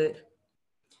Englewood,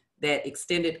 that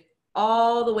extended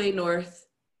all the way north.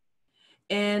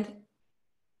 And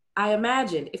I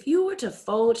imagined if you were to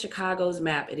fold Chicago's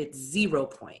map at its 0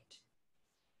 point,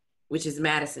 which is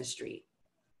Madison Street,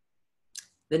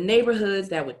 the neighborhoods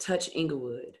that would touch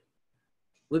Englewood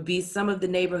would be some of the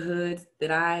neighborhoods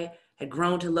that I had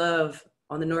grown to love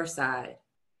on the north side.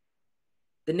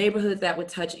 The neighborhoods that would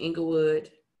touch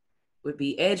Englewood would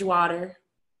be Edgewater,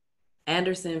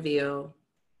 Andersonville,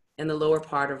 and the lower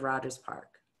part of Rogers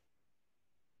Park.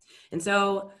 And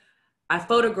so I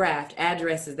photographed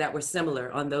addresses that were similar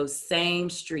on those same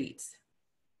streets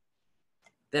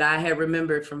that I had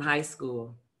remembered from high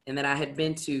school and that I had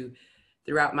been to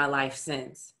throughout my life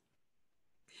since.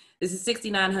 This is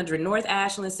 6900 North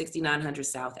Ashland, 6900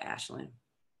 South Ashland.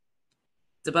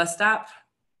 It's a bus stop.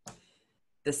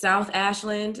 The South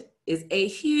Ashland is a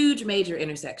huge major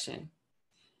intersection.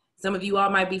 Some of you all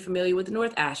might be familiar with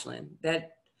North Ashland.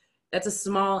 That's a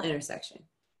small intersection.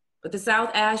 But the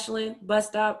South Ashland bus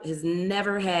stop has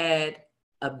never had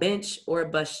a bench or a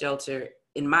bus shelter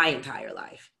in my entire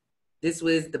life. This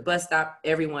was the bus stop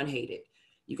everyone hated.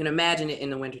 You can imagine it in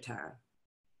the wintertime.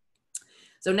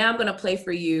 So now I'm gonna play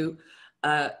for you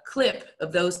a clip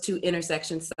of those two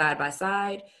intersections side by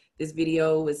side. This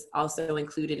video was also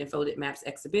included in Folded Maps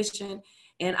exhibition.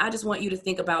 And I just want you to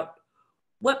think about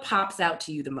what pops out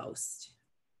to you the most.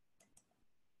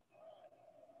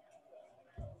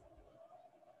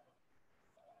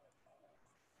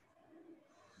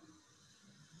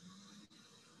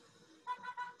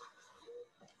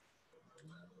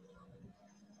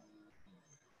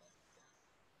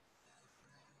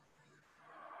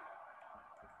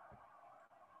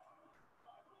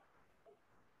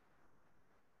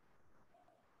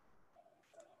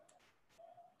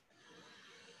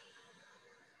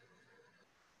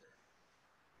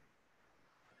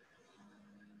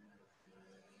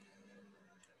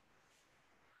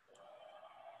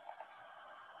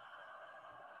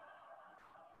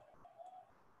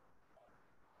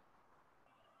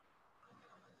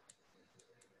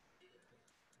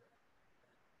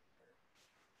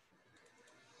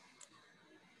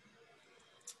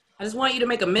 I just want you to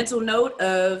make a mental note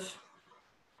of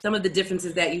some of the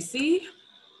differences that you see.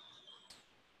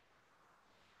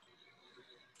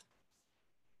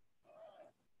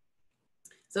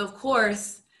 So of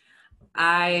course,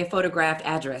 I photographed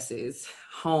addresses,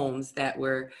 homes that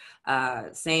were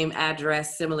same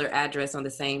address, similar address on the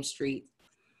same street.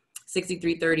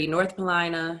 6330 North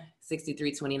Paulina,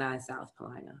 6329 South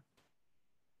Paulina.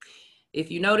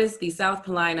 If you notice, the South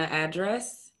Paulina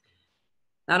address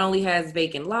not only has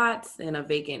vacant lots and a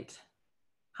vacant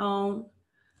home,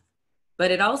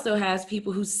 but it also has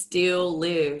people who still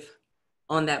live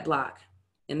on that block.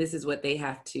 And this is what they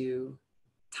have to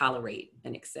tolerate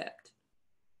and accept.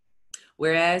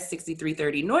 Whereas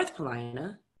 6330 North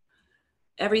Paulina,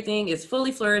 everything is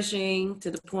fully flourishing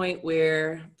to the point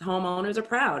where homeowners are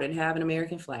proud and have an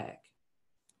American flag.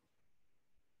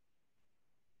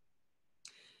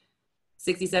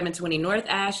 6720 North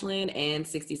Ashland and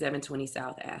 6720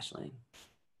 South Ashland.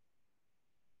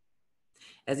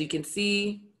 As you can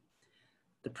see,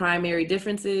 The primary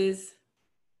differences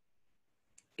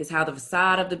is how the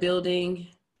facade of the building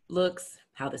looks,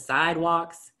 how the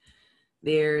sidewalks.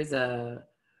 There's a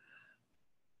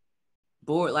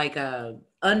board, like a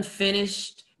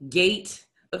unfinished gate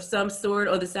of some sort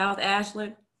on the South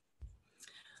Ashland.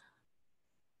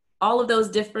 All of those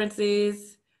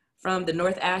differences from the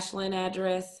North Ashland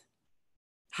address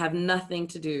have nothing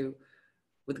to do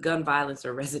with gun violence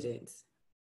or residents.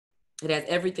 It has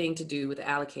everything to do with the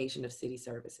allocation of city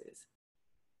services.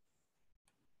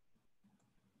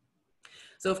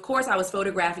 So of course I was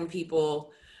photographing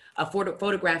people,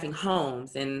 photographing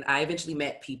homes, and I eventually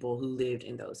met people who lived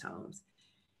in those homes.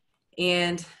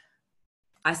 And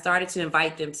I started to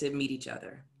invite them to meet each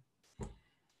other.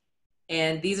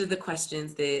 And these are the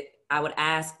questions that I would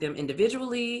ask them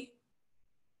individually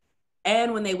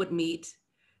and when they would meet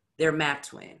their map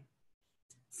twin,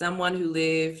 someone who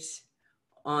lived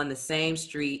on the same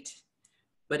street,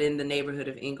 but in the neighborhood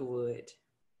of Englewood.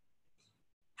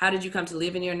 How did you come to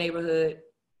live in your neighborhood?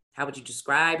 How would you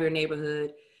describe your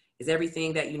neighborhood? Is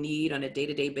everything that you need on a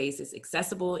day-to-day basis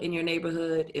accessible in your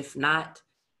neighborhood? If not,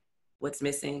 what's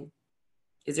missing?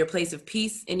 Is there a place of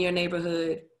peace in your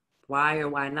neighborhood? Why or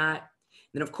why not?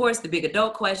 Then of course, the big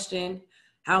adult question,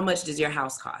 how much does your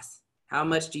house cost? How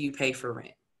much do you pay for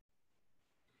rent?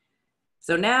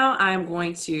 So now I'm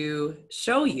going to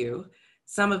show you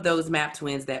some of those map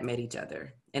twins that met each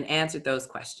other and answered those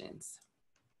questions.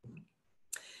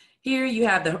 Here you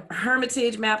have the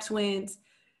Hermitage map twins,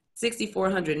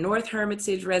 6400 North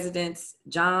Hermitage residents,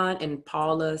 John and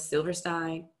Paula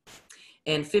Silverstein,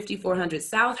 and 5400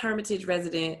 South Hermitage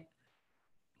resident,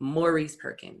 Maurice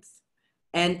Perkins.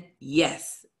 And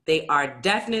yes, they are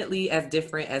definitely as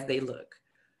different as they look,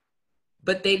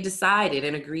 but they decided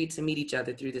and agreed to meet each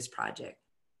other through this project.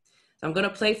 So I'm gonna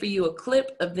play for you a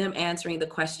clip of them answering the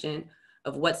question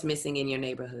of what's missing in your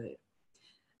neighborhood.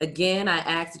 Again, I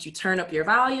ask that you turn up your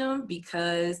volume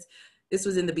because this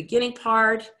was in the beginning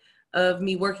part of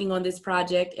me working on this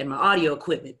project and my audio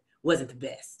equipment wasn't the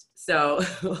best. So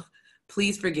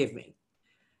please forgive me.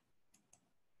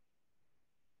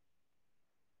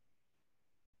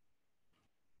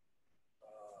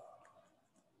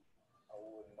 I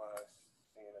wouldn't mind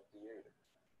seeing a theater,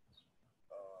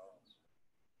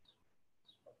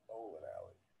 a bowling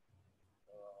alley,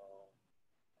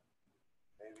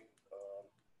 maybe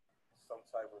some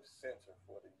type of center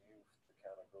for the youth to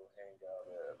kind of go hang out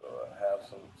at, or have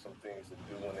some things to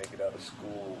do when they get out of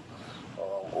school,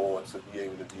 or to be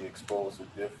able to be exposed to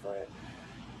different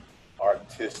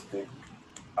artistic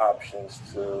options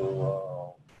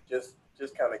to just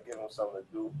kind of give them something to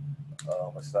do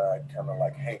aside kind of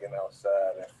like hanging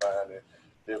outside and finding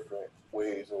different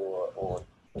ways or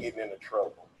getting into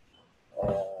trouble.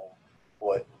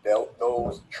 But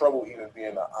those trouble even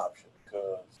being an option,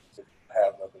 because if you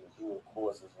have nothing to do, of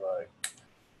course, it's like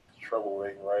trouble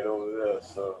waiting right over there.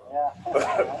 So yeah.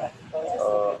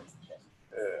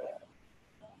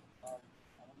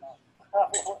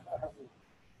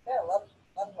 Yeah, love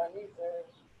my music.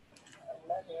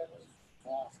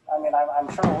 I mean,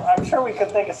 I'm sure we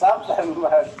could think of something,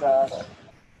 but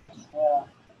yeah.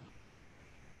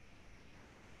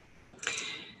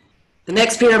 The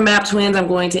next pair of map twins I'm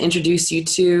going to introduce you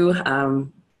to,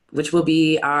 which will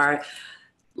be our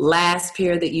last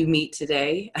pair that you meet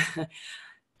today.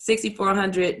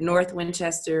 6400 North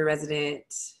Winchester resident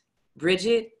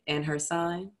Bridget and her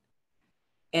son,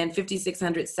 and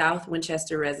 5600 South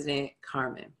Winchester resident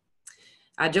Carmen.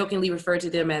 I jokingly refer to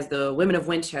them as the women of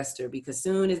Winchester because as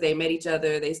soon as they met each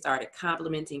other, they started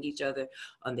complimenting each other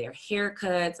on their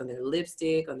haircuts, on their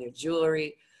lipstick, on their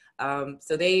jewelry.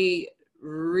 So they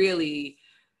really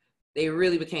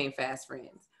became fast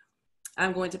friends.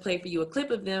 I'm going to play for you a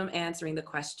clip of them answering the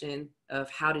question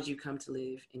of how did you come to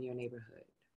live in your neighborhood?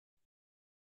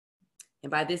 And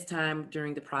by this time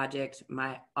during the project,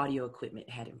 my audio equipment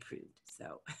had improved,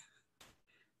 so.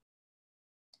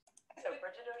 So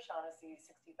Bridget O'Shaughnessy,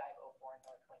 6504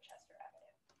 North Winchester Avenue.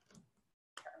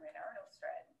 Carmen Arnold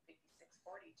Stratton,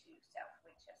 5642 South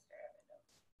Winchester Avenue.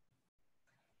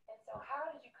 And so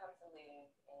how did you come to live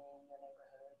in your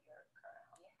neighborhood, your current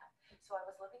home? Yeah, so I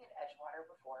was living in Edgewater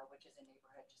before, which is a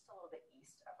neighborhood just a little bit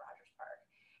east of Rogers Park.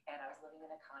 And I was living in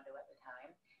a condo at the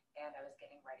time, and I was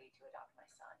getting ready to adopt my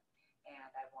son.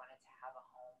 And I wanted to have a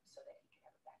home so that he could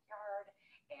have a backyard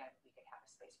and we could have a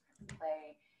space for him to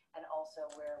play, and also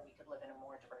where we could live in a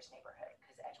more diverse neighborhood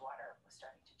because Edgewater was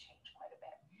starting to change quite a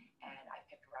bit. And I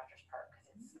picked Rogers Park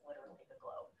because it's literally the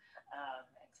globe.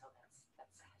 And so that's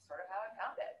sort of how I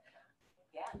found it.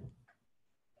 Yeah.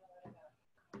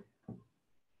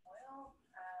 Well,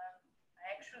 I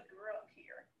actually grew up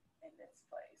here in this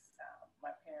place.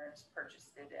 My parents parents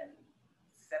purchased it in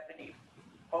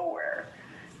 74.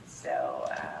 So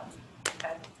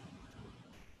I've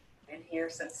been here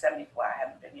since 74. I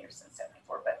haven't been here since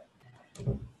 74, but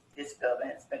this building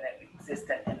has been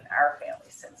existent in our family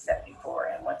since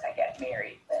 74. And once I got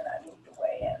married, then I moved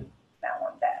away, and now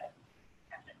I'm back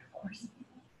after divorce.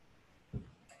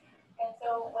 And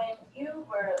so when you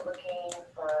were looking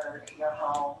for your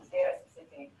home, was there a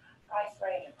specific price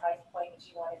range and price point that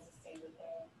you wanted to stay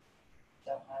within?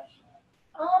 So much.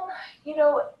 You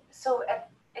know, so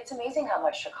it's amazing how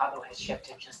much Chicago has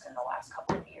shifted just in the last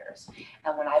couple of years.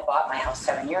 And when I bought my house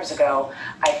 7 years ago,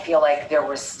 I feel like there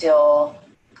was still,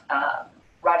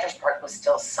 Rogers Park was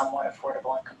still somewhat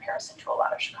affordable in comparison to a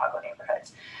lot of Chicago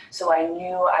neighborhoods. So I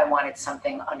knew I wanted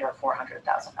something under $400,000.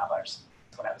 That's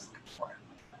what I was looking for.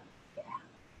 Yeah.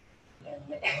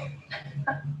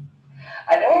 And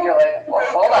I know you're like, well,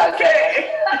 hold on.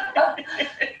 Okay.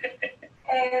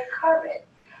 And Carmen,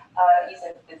 you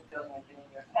said this building has been in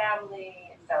your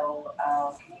family. So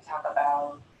can you talk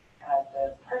about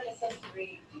the purchase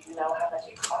history? Do you know how much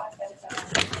it cost at the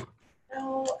time?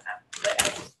 No, but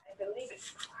I believe it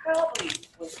probably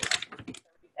was $30,000,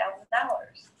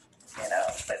 you know,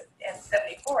 but in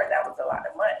 74, that was a lot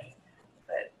of money,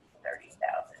 but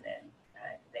 30,000, and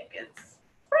I think it's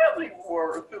probably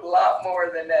worth a lot more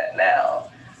than that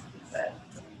now, but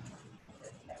you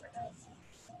never know.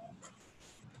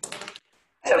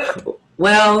 So,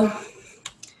 well,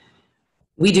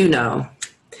 we do know.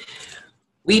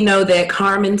 We know that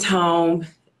Carmen's home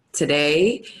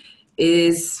today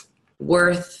is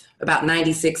worth about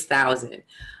 $96,000.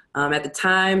 At the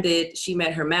time that she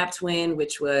met her map twin,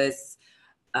 which was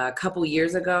a couple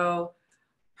years ago,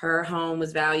 her home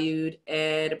was valued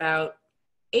at about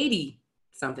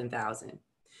 80-something thousand.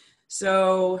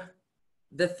 So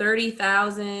the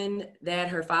 30,000 that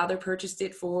her father purchased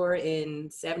it for in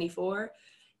 74,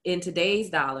 in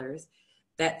today's dollars,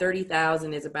 that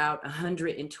 30,000 is about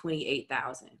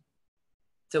 128,000.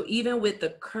 So even with the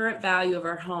current value of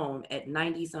her home at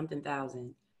 90-something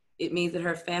thousand, it means that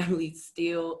her family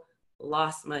still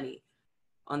lost money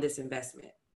on this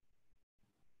investment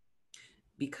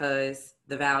because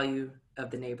the value of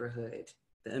the neighborhood,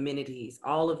 the amenities,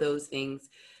 all of those things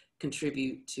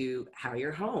contribute to how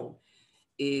your home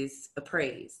is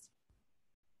appraised.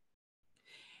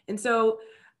 And so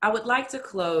I would like to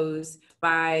close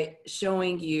by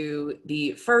showing you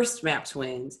the first map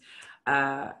twins,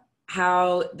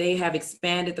 how they have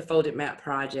expanded the folded map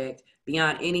project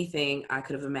beyond anything I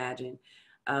could have imagined.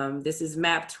 This is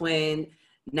map twin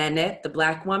Nanette, the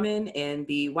Black woman, and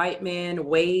the white man,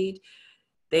 Wade.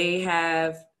 They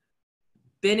have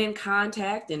been in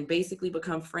contact and basically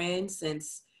become friends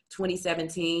since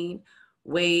 2017.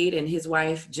 Wade and his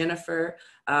wife, Jennifer,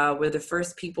 were the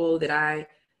first people that I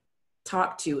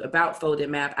talked to about folded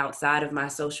map outside of my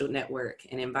social network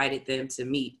and invited them to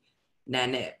meet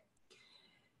Nanette.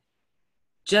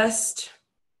 Just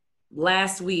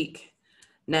last week,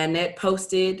 Nanette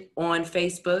posted on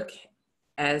Facebook,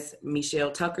 as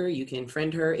Michelle Tucker, you can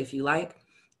friend her if you like,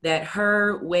 that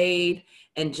her, Wade,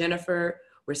 and Jennifer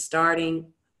were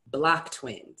starting Block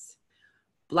Twins.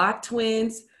 Block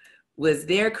Twins was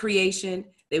their creation.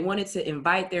 They wanted to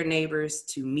invite their neighbors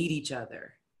to meet each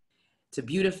other, to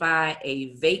beautify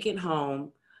a vacant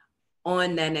home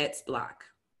on Nanette's block.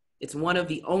 It's one of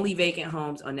the only vacant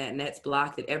homes on Nanette's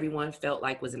block that everyone felt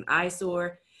like was an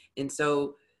eyesore. And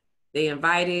so they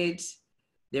invited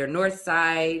their North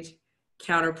Side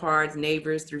counterparts,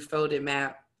 neighbors through Folded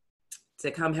Map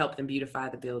to come help them beautify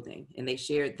the building. And they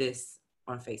shared this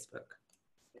on Facebook.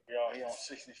 Y'all here on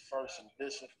 61st and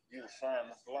Bishop, beautifying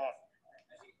the block.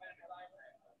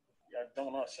 Got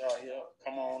donuts out here,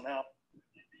 come on out.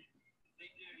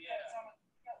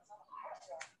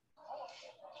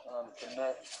 Trying to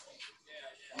connect,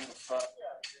 beautify.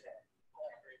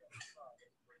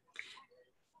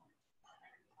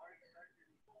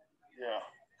 Yeah,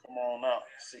 come on out,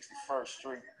 61st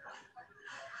Street.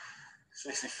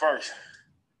 61st,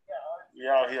 we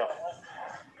out here.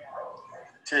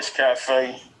 Tish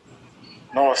Cafe,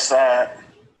 North Side,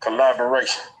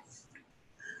 collaboration.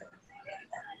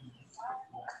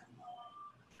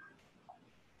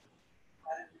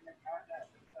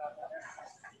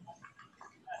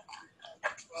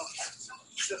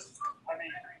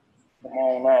 Come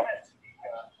on out.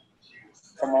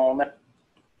 Come on out.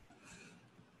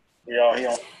 We out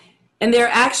here. And they're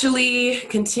actually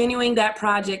continuing that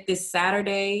project this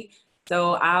Saturday.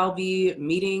 So I'll be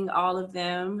meeting all of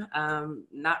them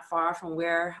not far from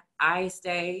where I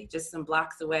stay, just some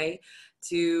blocks away,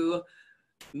 to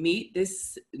meet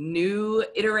this new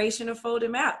iteration of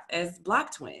Folded Map as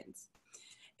Block Twins.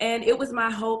 And it was my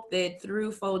hope that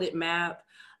through Folded Map,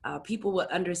 people would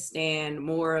understand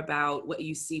more about what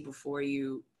you see before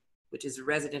you, which is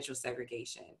residential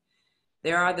segregation.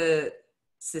 There are the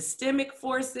systemic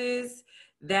forces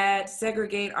that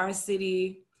segregate our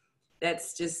city,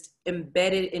 that's just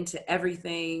embedded into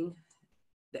everything.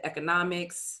 The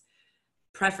economics,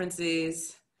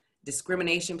 preferences,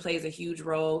 discrimination plays a huge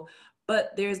role,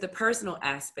 but there's the personal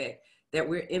aspect that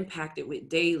we're impacted with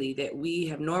daily that we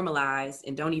have normalized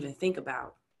and don't even think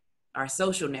about. Our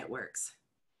social networks,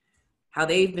 how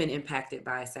they've been impacted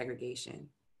by segregation.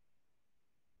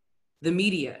 The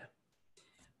media,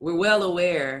 we're well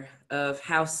aware of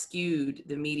how skewed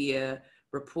the media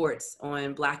reports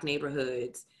on Black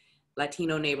neighborhoods,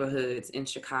 Latino neighborhoods in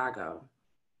Chicago.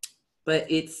 But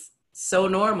it's so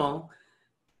normal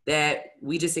that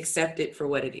we just accept it for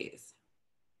what it is.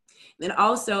 And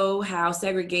also how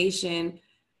segregation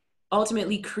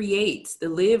ultimately creates the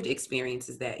lived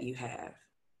experiences that you have.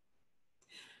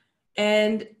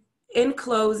 And in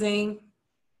closing,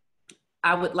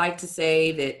 I would like to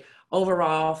say that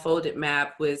overall, Folded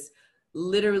Map was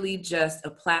literally just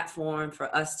a platform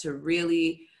for us to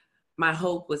really, my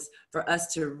hope was for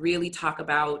us to really talk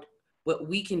about what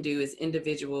we can do as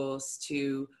individuals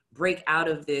to break out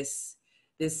of this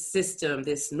system,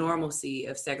 this normalcy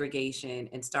of segregation,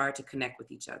 and start to connect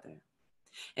with each other.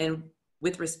 And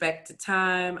with respect to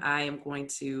time, I am going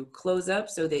to close up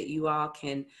so that you all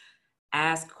can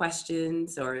ask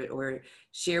questions or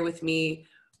share with me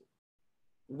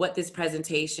what this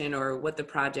presentation or what the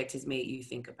project has made you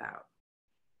think about.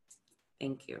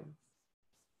 Thank you.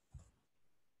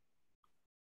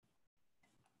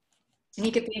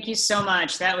 Tanika, thank you so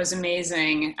much. That was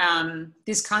amazing.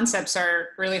 These concepts are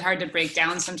really hard to break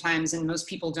down sometimes, and most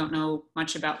people don't know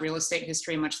much about real estate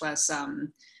history, much less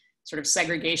sort of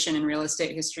segregation in real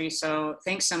estate history. So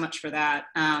thanks so much for that.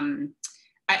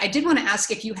 I did want to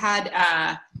ask if you had,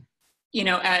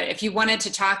 if you wanted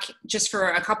to talk just for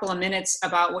a couple of minutes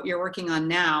about what you're working on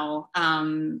now,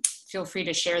 feel free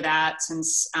to share that,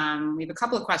 since we have a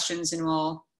couple of questions and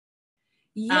we'll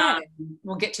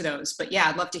get to those. But yeah,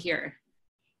 I'd love to hear.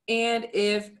 And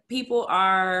if people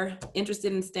are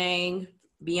interested in staying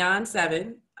beyond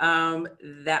 7,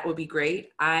 that would be great.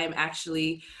 I'm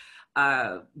actually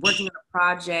working on a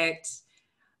project,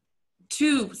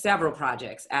 several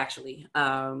projects actually.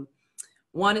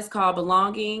 One is called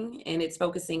Belonging, and it's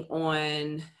focusing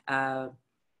on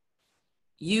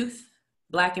youth,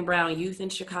 Black and brown youth in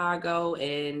Chicago,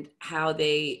 and how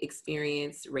they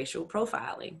experience racial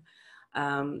profiling.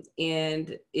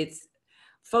 And it's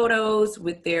photos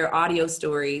with their audio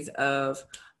stories of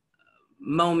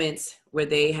moments where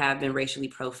they have been racially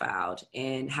profiled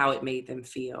and how it made them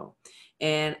feel.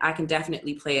 And I can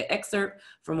definitely play an excerpt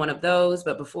from one of those,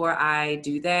 but before I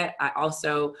do that, I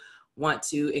also want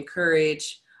to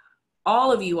encourage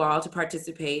all of you all to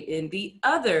participate in the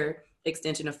other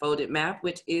extension of Folded Map,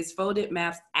 which is Folded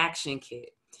Map's Action Kit.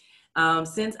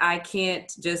 Since I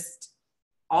can't just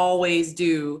always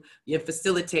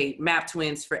facilitate Map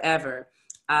Twins forever,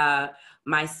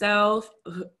 myself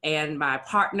and my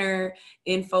partner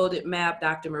in Folded Map,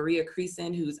 Dr. Maria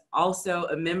Creason, who's also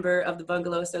a member of the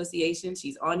Bungalow Association,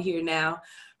 she's on here now.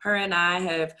 Her and I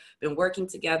have been working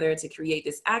together to create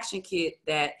this action kit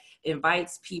that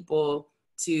invites people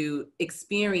to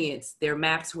experience their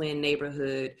Map Twin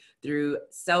neighborhood through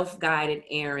self-guided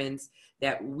errands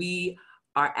that we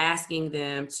are asking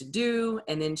them to do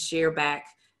and then share back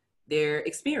their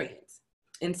experience.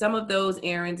 And some of those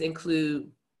errands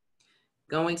include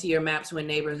going to your Map Twin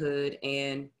neighborhood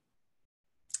and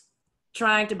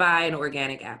trying to buy an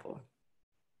organic apple.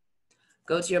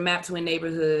 Go to your Map Twin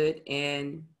neighborhood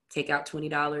and take out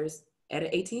 $20 at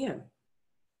an ATM.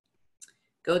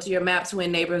 Go to your Map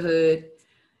Twin neighborhood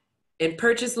and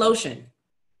purchase lotion.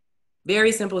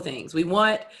 Very simple things. We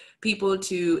want people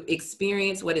to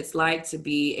experience what it's like to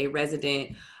be a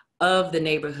resident of the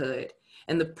neighborhood.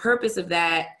 And the purpose of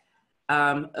that,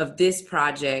 of this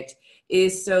project,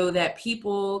 is so that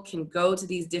people can go to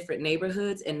these different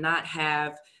neighborhoods and not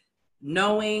have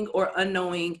knowing or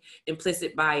unknowing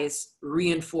implicit bias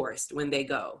reinforced when they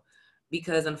go.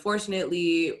 Because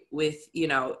unfortunately, with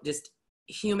just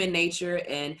human nature,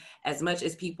 and as much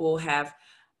as people have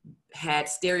had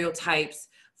stereotypes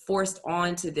forced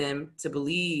onto them to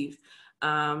believe,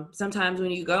 sometimes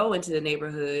when you go into the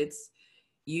neighborhoods,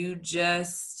 you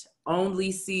just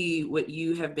only see what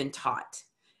you have been taught,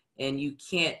 and you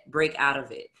can't break out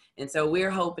of it. And so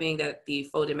we're hoping that the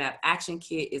Folded Map Action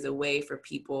Kit is a way for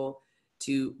people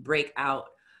to break out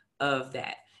of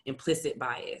that implicit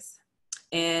bias.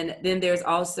 And then there's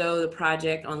also the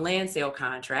project on land sale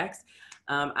contracts.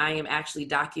 I am actually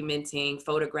documenting,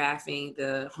 photographing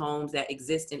the homes that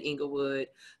exist in Englewood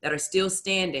that are still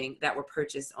standing that were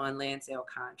purchased on land sale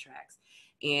contracts.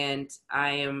 And I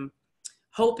am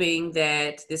hoping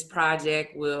that this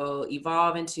project will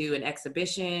evolve into an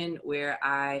exhibition where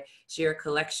I share a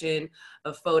collection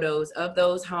of photos of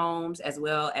those homes, as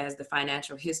well as the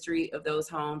financial history of those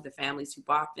homes, the families who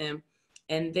bought them,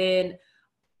 and then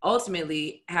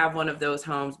ultimately have one of those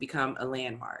homes become a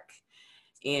landmark.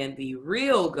 And the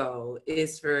real goal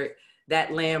is for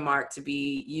that landmark to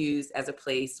be used as a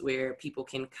place where people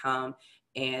can come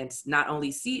and not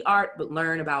only see art, but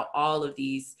learn about all of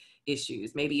these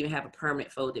issues, maybe even have a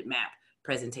permanent folded map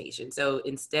presentation. So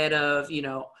instead of,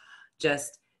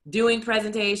 just doing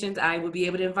presentations, I would be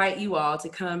able to invite you all to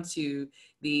come to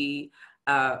the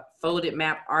folded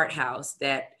map art house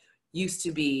that used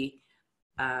to be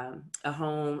a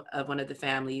home of one of the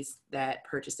families that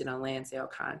purchased it on land sale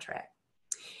contract.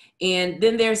 And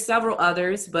then there's several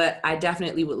others, but I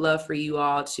definitely would love for you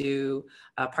all to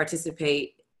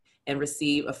participate and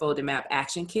receive a folded map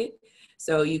action kit.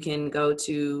 So you can go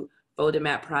to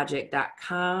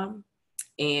foldedmapproject.com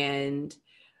and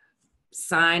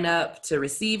sign up to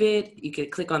receive it. You can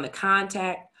click on the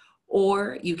contact,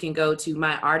 or you can go to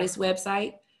my artist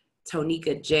website,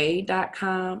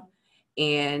 tonikaj.com,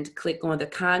 and click on the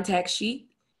contact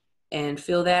sheet and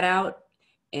fill that out.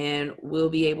 And we'll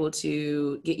be able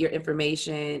to get your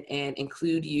information and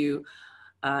include you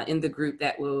in the group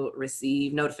that will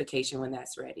receive notification when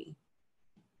that's ready.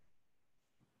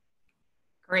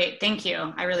 Great, thank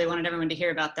you. I really wanted everyone to hear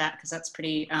about that because that's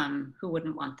pretty, who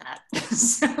wouldn't want that?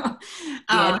 So,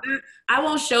 yeah, I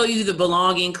won't show you the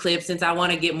belonging clip since I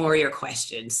want to get more of your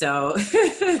questions, so.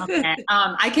 Okay,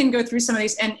 I can go through some of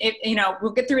these, and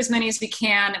we'll get through as many as we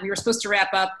can. We were supposed to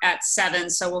wrap up at 7,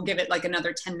 so we'll give it like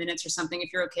another 10 minutes or something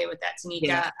if you're okay with that, Tanika,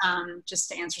 yeah. Just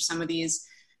to answer some of these.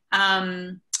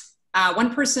 One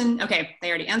person, okay, they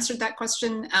already answered that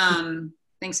question.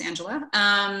 Thanks,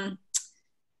 Angela.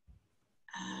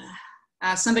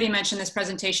 Somebody mentioned this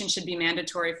presentation should be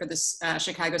mandatory for this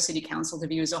Chicago City Council to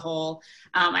view as a whole.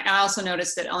 I also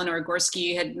noticed that Eleanor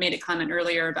Gorski had made a comment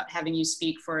earlier about having you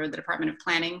speak for the Department of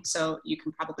Planning, so you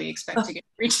can probably expect to get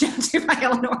reached out to by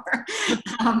Eleanor.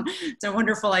 It's a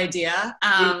wonderful idea.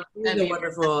 It's a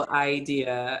wonderful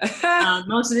idea.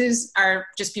 Most of these are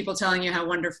just people telling you how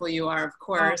wonderful you are, of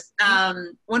course.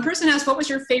 One person asked, what was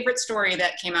your favorite story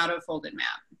that came out of Folded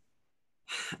Map?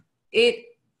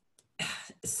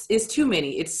 It's too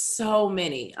many. It's so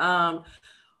many.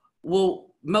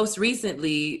 Well, most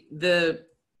recently, the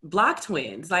Block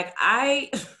twins. Like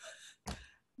I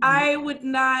would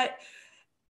not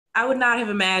have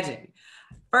imagined.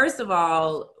 First of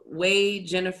all, Wade,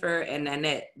 Jennifer, and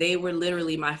Nanette, they were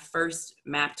literally my first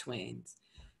map twins.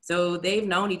 So they've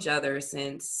known each other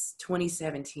since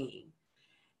 2017.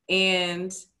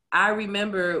 And I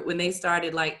remember when they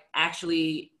started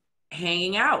actually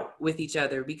hanging out with each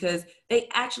other because they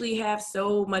actually have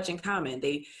so much in common.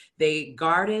 They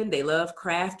garden, they love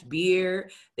craft beer,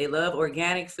 they love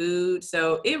organic food.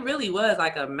 So it really was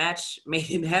like a match made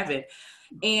in heaven.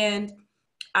 And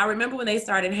I remember when they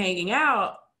started hanging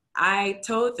out, I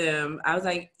told them, I was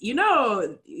like,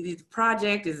 this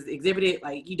project is exhibited,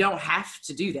 you don't have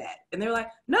to do that. And they're like,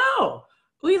 no,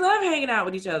 we love hanging out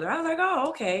with each other. I was like, oh,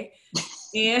 okay.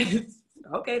 And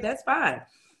okay, that's fine.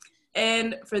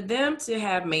 And for them to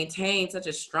have maintained such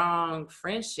a strong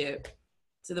friendship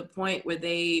to the point where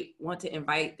they want to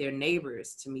invite their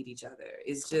neighbors to meet each other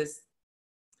is just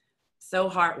so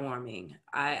heartwarming.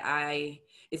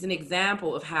 It's an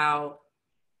example of how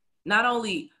not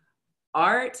only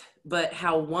art, but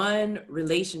how one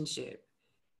relationship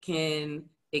can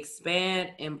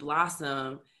expand and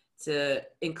blossom to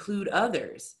include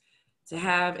others, to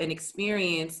have an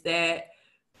experience that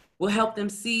will help them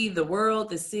see the world,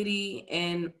 the city,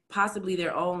 and possibly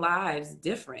their own lives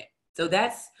different. So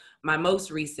that's my most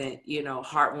recent,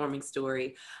 heartwarming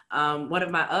story. One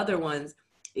of my other ones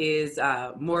is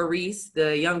Maurice,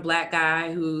 the young Black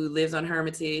guy who lives on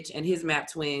Hermitage, and his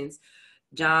map twins,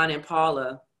 John and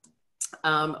Paula.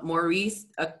 Maurice,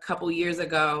 a couple years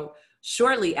ago,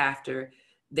 shortly after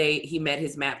he met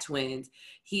his map twins,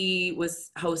 he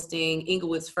was hosting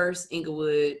Englewood's first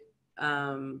Englewood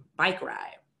bike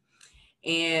ride.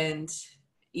 And,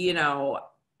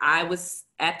 I was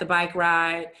at the bike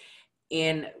ride,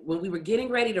 and when we were getting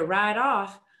ready to ride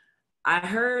off, I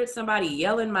heard somebody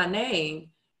yelling my name,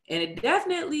 and it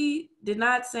definitely did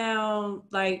not sound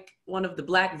like one of the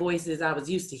Black voices I was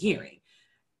used to hearing.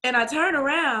 And I turned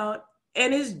around,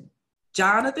 and it's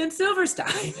Jonathan Silverstein.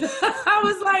 I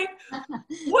was like,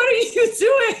 what are you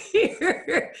doing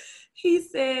here? He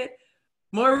said,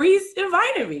 Maurice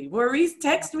invited me. Maurice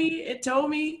texted me and told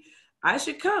me I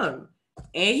should come.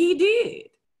 And he did.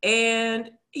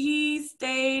 And he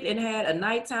stayed and had a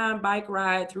nighttime bike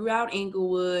ride throughout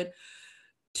Englewood,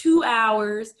 2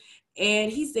 hours.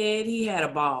 And he said he had a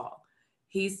ball.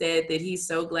 He said that he's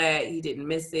so glad he didn't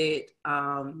miss it.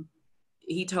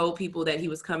 He told people that he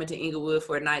was coming to Englewood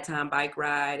for a nighttime bike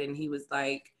ride. And he was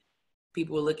like,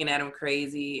 people were looking at him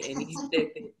crazy. And he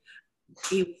said that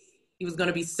he was going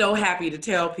to be so happy to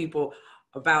tell people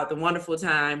about the wonderful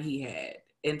time he had.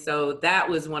 And so that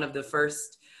was one of the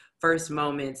first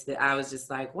moments that I was just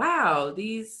like, wow,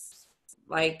 these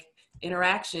like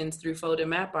interactions through Folded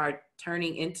Map are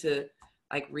turning into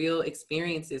like real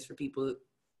experiences for people,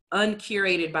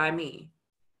 uncurated by me.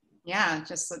 Yeah,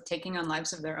 just like taking on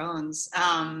lives of their own.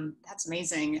 That's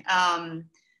amazing.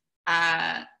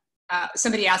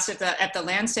 Somebody asked if the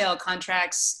land sale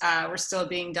contracts were still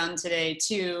being done today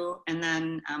too, and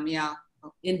then yeah,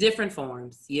 in different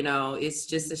forms. You know, it's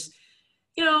just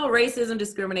racism,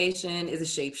 discrimination is a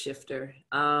shapeshifter.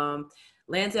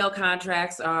 Land sale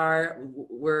contracts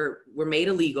were made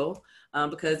illegal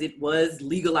because it was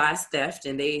legalized theft,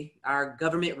 and our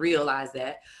government realized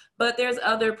that. But there's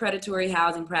other predatory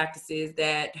housing practices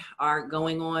that are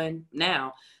going on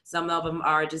now. Some of them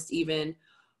are just even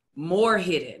more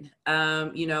hidden,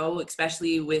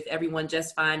 especially with everyone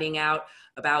just finding out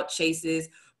about Chase's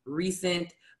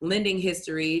recent lending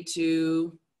history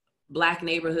to Black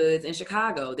neighborhoods in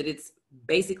Chicago, that it's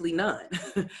basically none.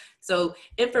 So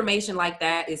information like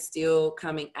that is still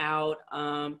coming out.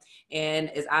 And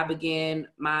as I begin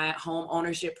my home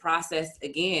ownership process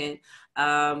again,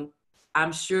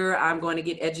 I'm sure I'm going to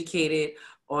get educated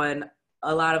on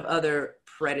a lot of other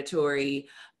predatory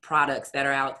products that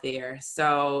are out there.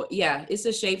 So yeah, it's a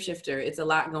shapeshifter. It's a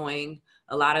lot of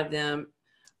them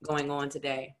going on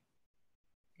today.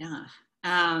 Yeah.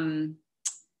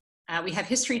 We have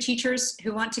history teachers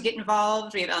who want to get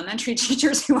involved. We have elementary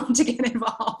teachers who want to get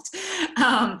involved.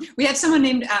 We have someone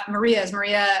named Maria. Is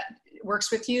Maria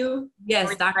works with you?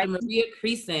 Yes, Dr. Maria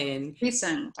Creason.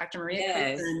 Dr. Maria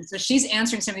Creason. So she's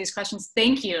answering some of these questions.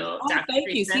 Thank you, Dr. Thank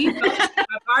Creason. you. She's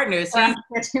my partner.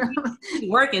 She's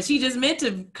working. She just meant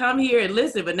to come here and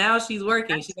listen, but now she's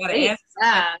working. She got to answer.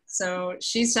 Yeah. So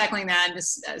she's tackling that,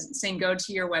 just saying go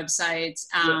to your website.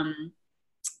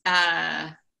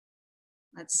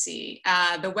 Let's see.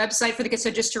 The website for the kits. So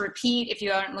just to repeat, if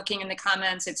you aren't looking in the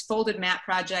comments, it's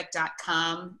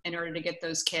foldedmapproject.com in order to get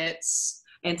those kits.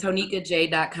 And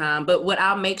tonikaj.com. But what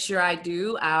I'll make sure I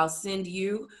do, I'll send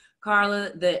you, Carla,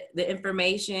 the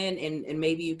information, and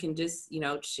maybe you can just,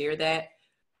 share that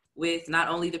with not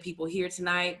only the people here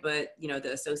tonight, but,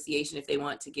 the association if they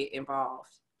want to get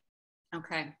involved.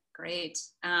 Okay, great.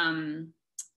 Let's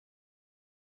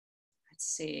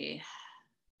see.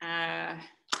 I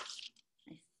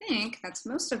think that's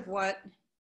most of what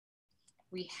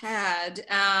we had.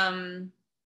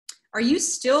 Are you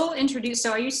still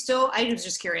I was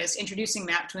just curious, introducing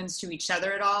map twins to each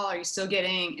other at all? Are you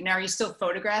still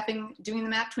photographing, doing the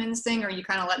map twins thing, or are you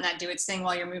kind of letting that do its thing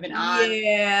while you're moving on?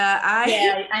 Yeah,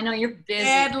 I know you're busy.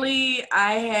 Sadly,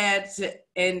 I had to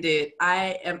end it.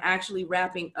 I am actually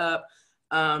wrapping up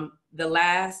the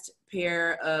last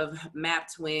pair of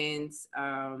map twins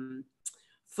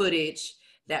footage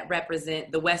that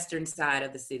represent the western side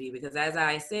of the city, because as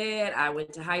I said, I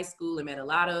went to high school and met a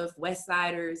lot of West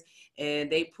Siders, and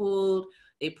they pulled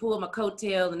my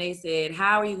coattails and they said,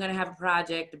 how are you going to have a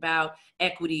project about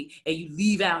equity and you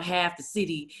leave out half the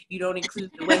city? You don't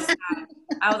include the West Side.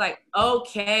 I was like,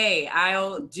 okay,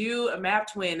 I'll do a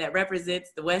map twin that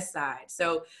represents the West Side.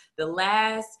 So the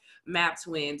last map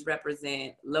twins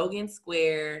represent Logan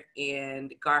Square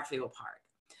and Garfield Park,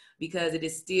 because it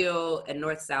is still a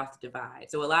north-south divide.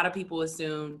 So a lot of people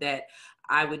assume that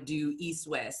I would do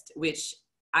east-west, which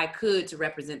I could to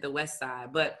represent the West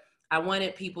Side, but I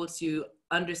wanted people to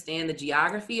understand the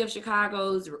geography of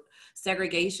Chicago's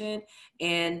segregation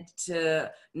and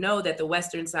to know that the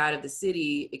western side of the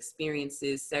city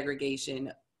experiences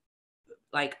segregation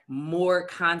like more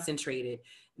concentrated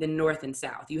than north and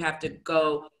south. You have to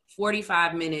go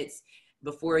 45 minutes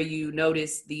before you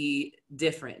notice the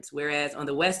difference. Whereas on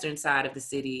the western side of the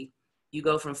city, you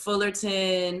go from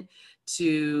Fullerton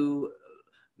to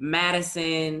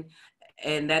Madison,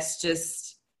 and that's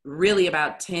just really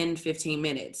about 10, 15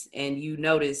 minutes. And you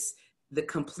notice the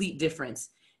complete difference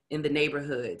in the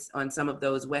neighborhoods on some of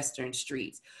those western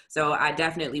streets. So I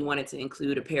definitely wanted to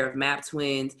include a pair of map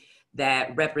twins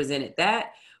that represented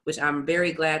that, which I'm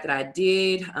very glad that I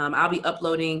did. I'll be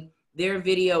uploading their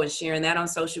video and sharing that on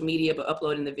social media, but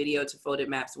uploading the video to Folded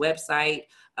Map's website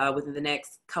within the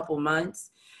next couple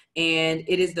months. And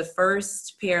it is the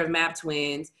first pair of map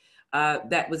twins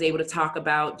that was able to talk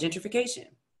about gentrification,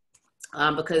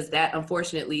 because that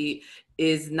unfortunately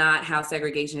is not how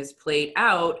segregation has played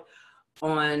out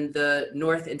on the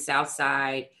north and south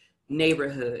side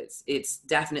neighborhoods. It's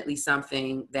definitely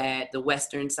something that the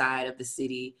western side of the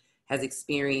city has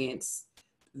experienced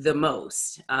the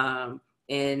most.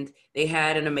 And they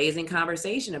had an amazing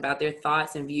conversation about their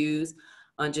thoughts and views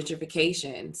on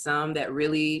gentrification, some that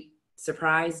really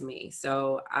surprised me.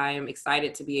 So I am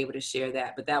excited to be able to share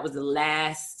that. But that was the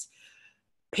last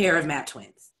pair of map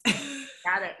twins.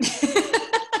 Got it.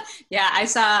 Yeah, I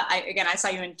saw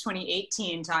you in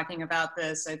 2018 talking about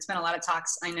this. It's been a lot of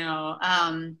talks, I know.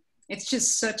 It's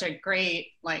just such a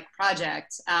great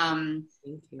project.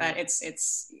 But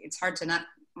it's hard to not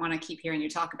want to keep hearing you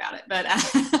talk about it. But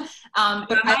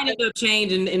but I might end up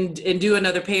change and do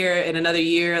another pair in another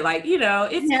year. It's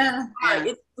hard,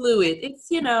 it's fluid. It's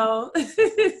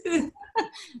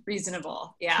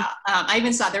reasonable. Yeah. I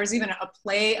even saw there was even a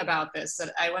play about this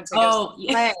that I went to go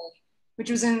play,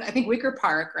 which was in, I think, Wicker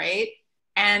Park, right?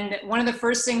 And one of the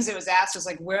first things that was asked was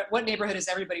what neighborhood is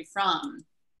everybody from?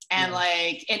 And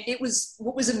and it was,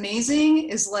 what was amazing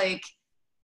is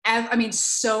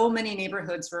so many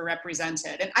neighborhoods were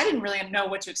represented, and I didn't really know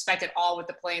what to expect at all with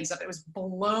the play and stuff. It was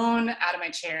blown out of my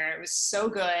chair. It was so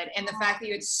good. And the fact that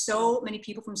you had so many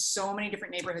people from so many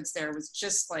different neighborhoods there was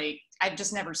just I've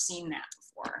just never seen that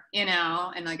before, in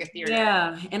a theater.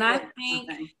 Yeah. And I think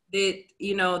that,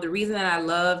 the reason that I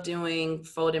love doing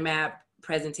folded map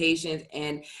presentations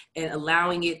and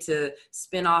allowing it to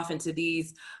spin off into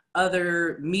these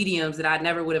other mediums that I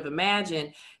never would have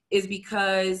imagined is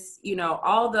because,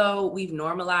 although we've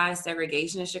normalized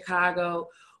segregation in Chicago,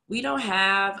 we don't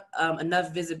have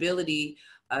enough visibility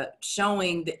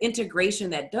showing the integration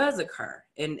that does occur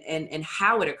and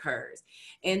how it occurs.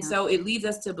 And so it leads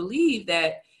us to believe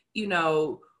that, we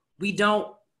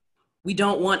don't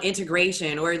want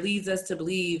integration, or it leads us to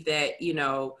believe that,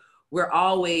 we're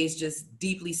always just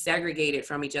deeply segregated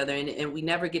from each other, and we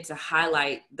never get to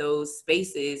highlight those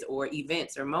spaces or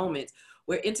events or moments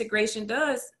where integration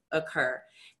does occur.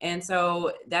 And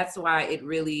so that's why it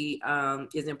really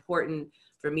is important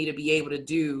for me to be able to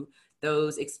do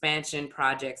those expansion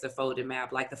projects of folded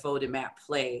map, like the folded map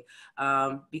play,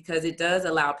 because it does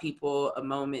allow people a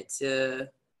moment to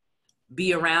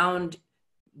be around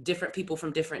different people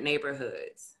from different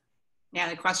neighborhoods. Yeah,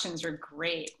 the questions are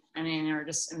great. They're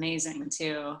just amazing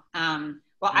too.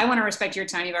 Well, I want to respect your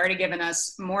time. You've already given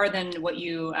us more than what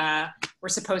you were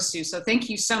supposed to. So thank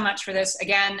you so much for this.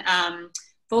 Again,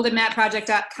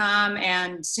 foldedmapproject.com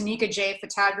and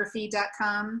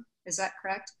tonikajphotography.com. Is that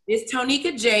correct? It's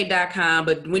tonikaj.com,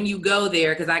 but when you go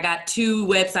there, because I got 2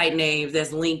 website names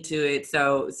that's linked to it.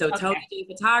 So Tonika J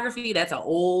Photography, that's an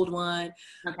old one,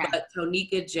 but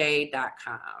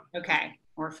tonikaj.com. Okay,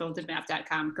 or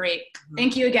foldedmap.com. Great.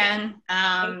 Thank you again.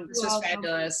 This was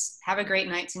fabulous. Have a great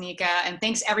night, Tonika. And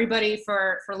thanks everybody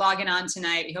for logging on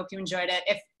tonight. We hope you enjoyed it.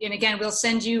 And again, we'll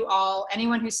send you all,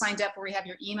 anyone who signed up, where we have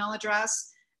your email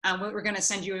address. We're going to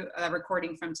send you a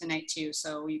recording from tonight too,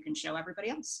 so you can show everybody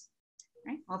else.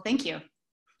 All right. Well, thank you.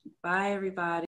 Bye, everybody.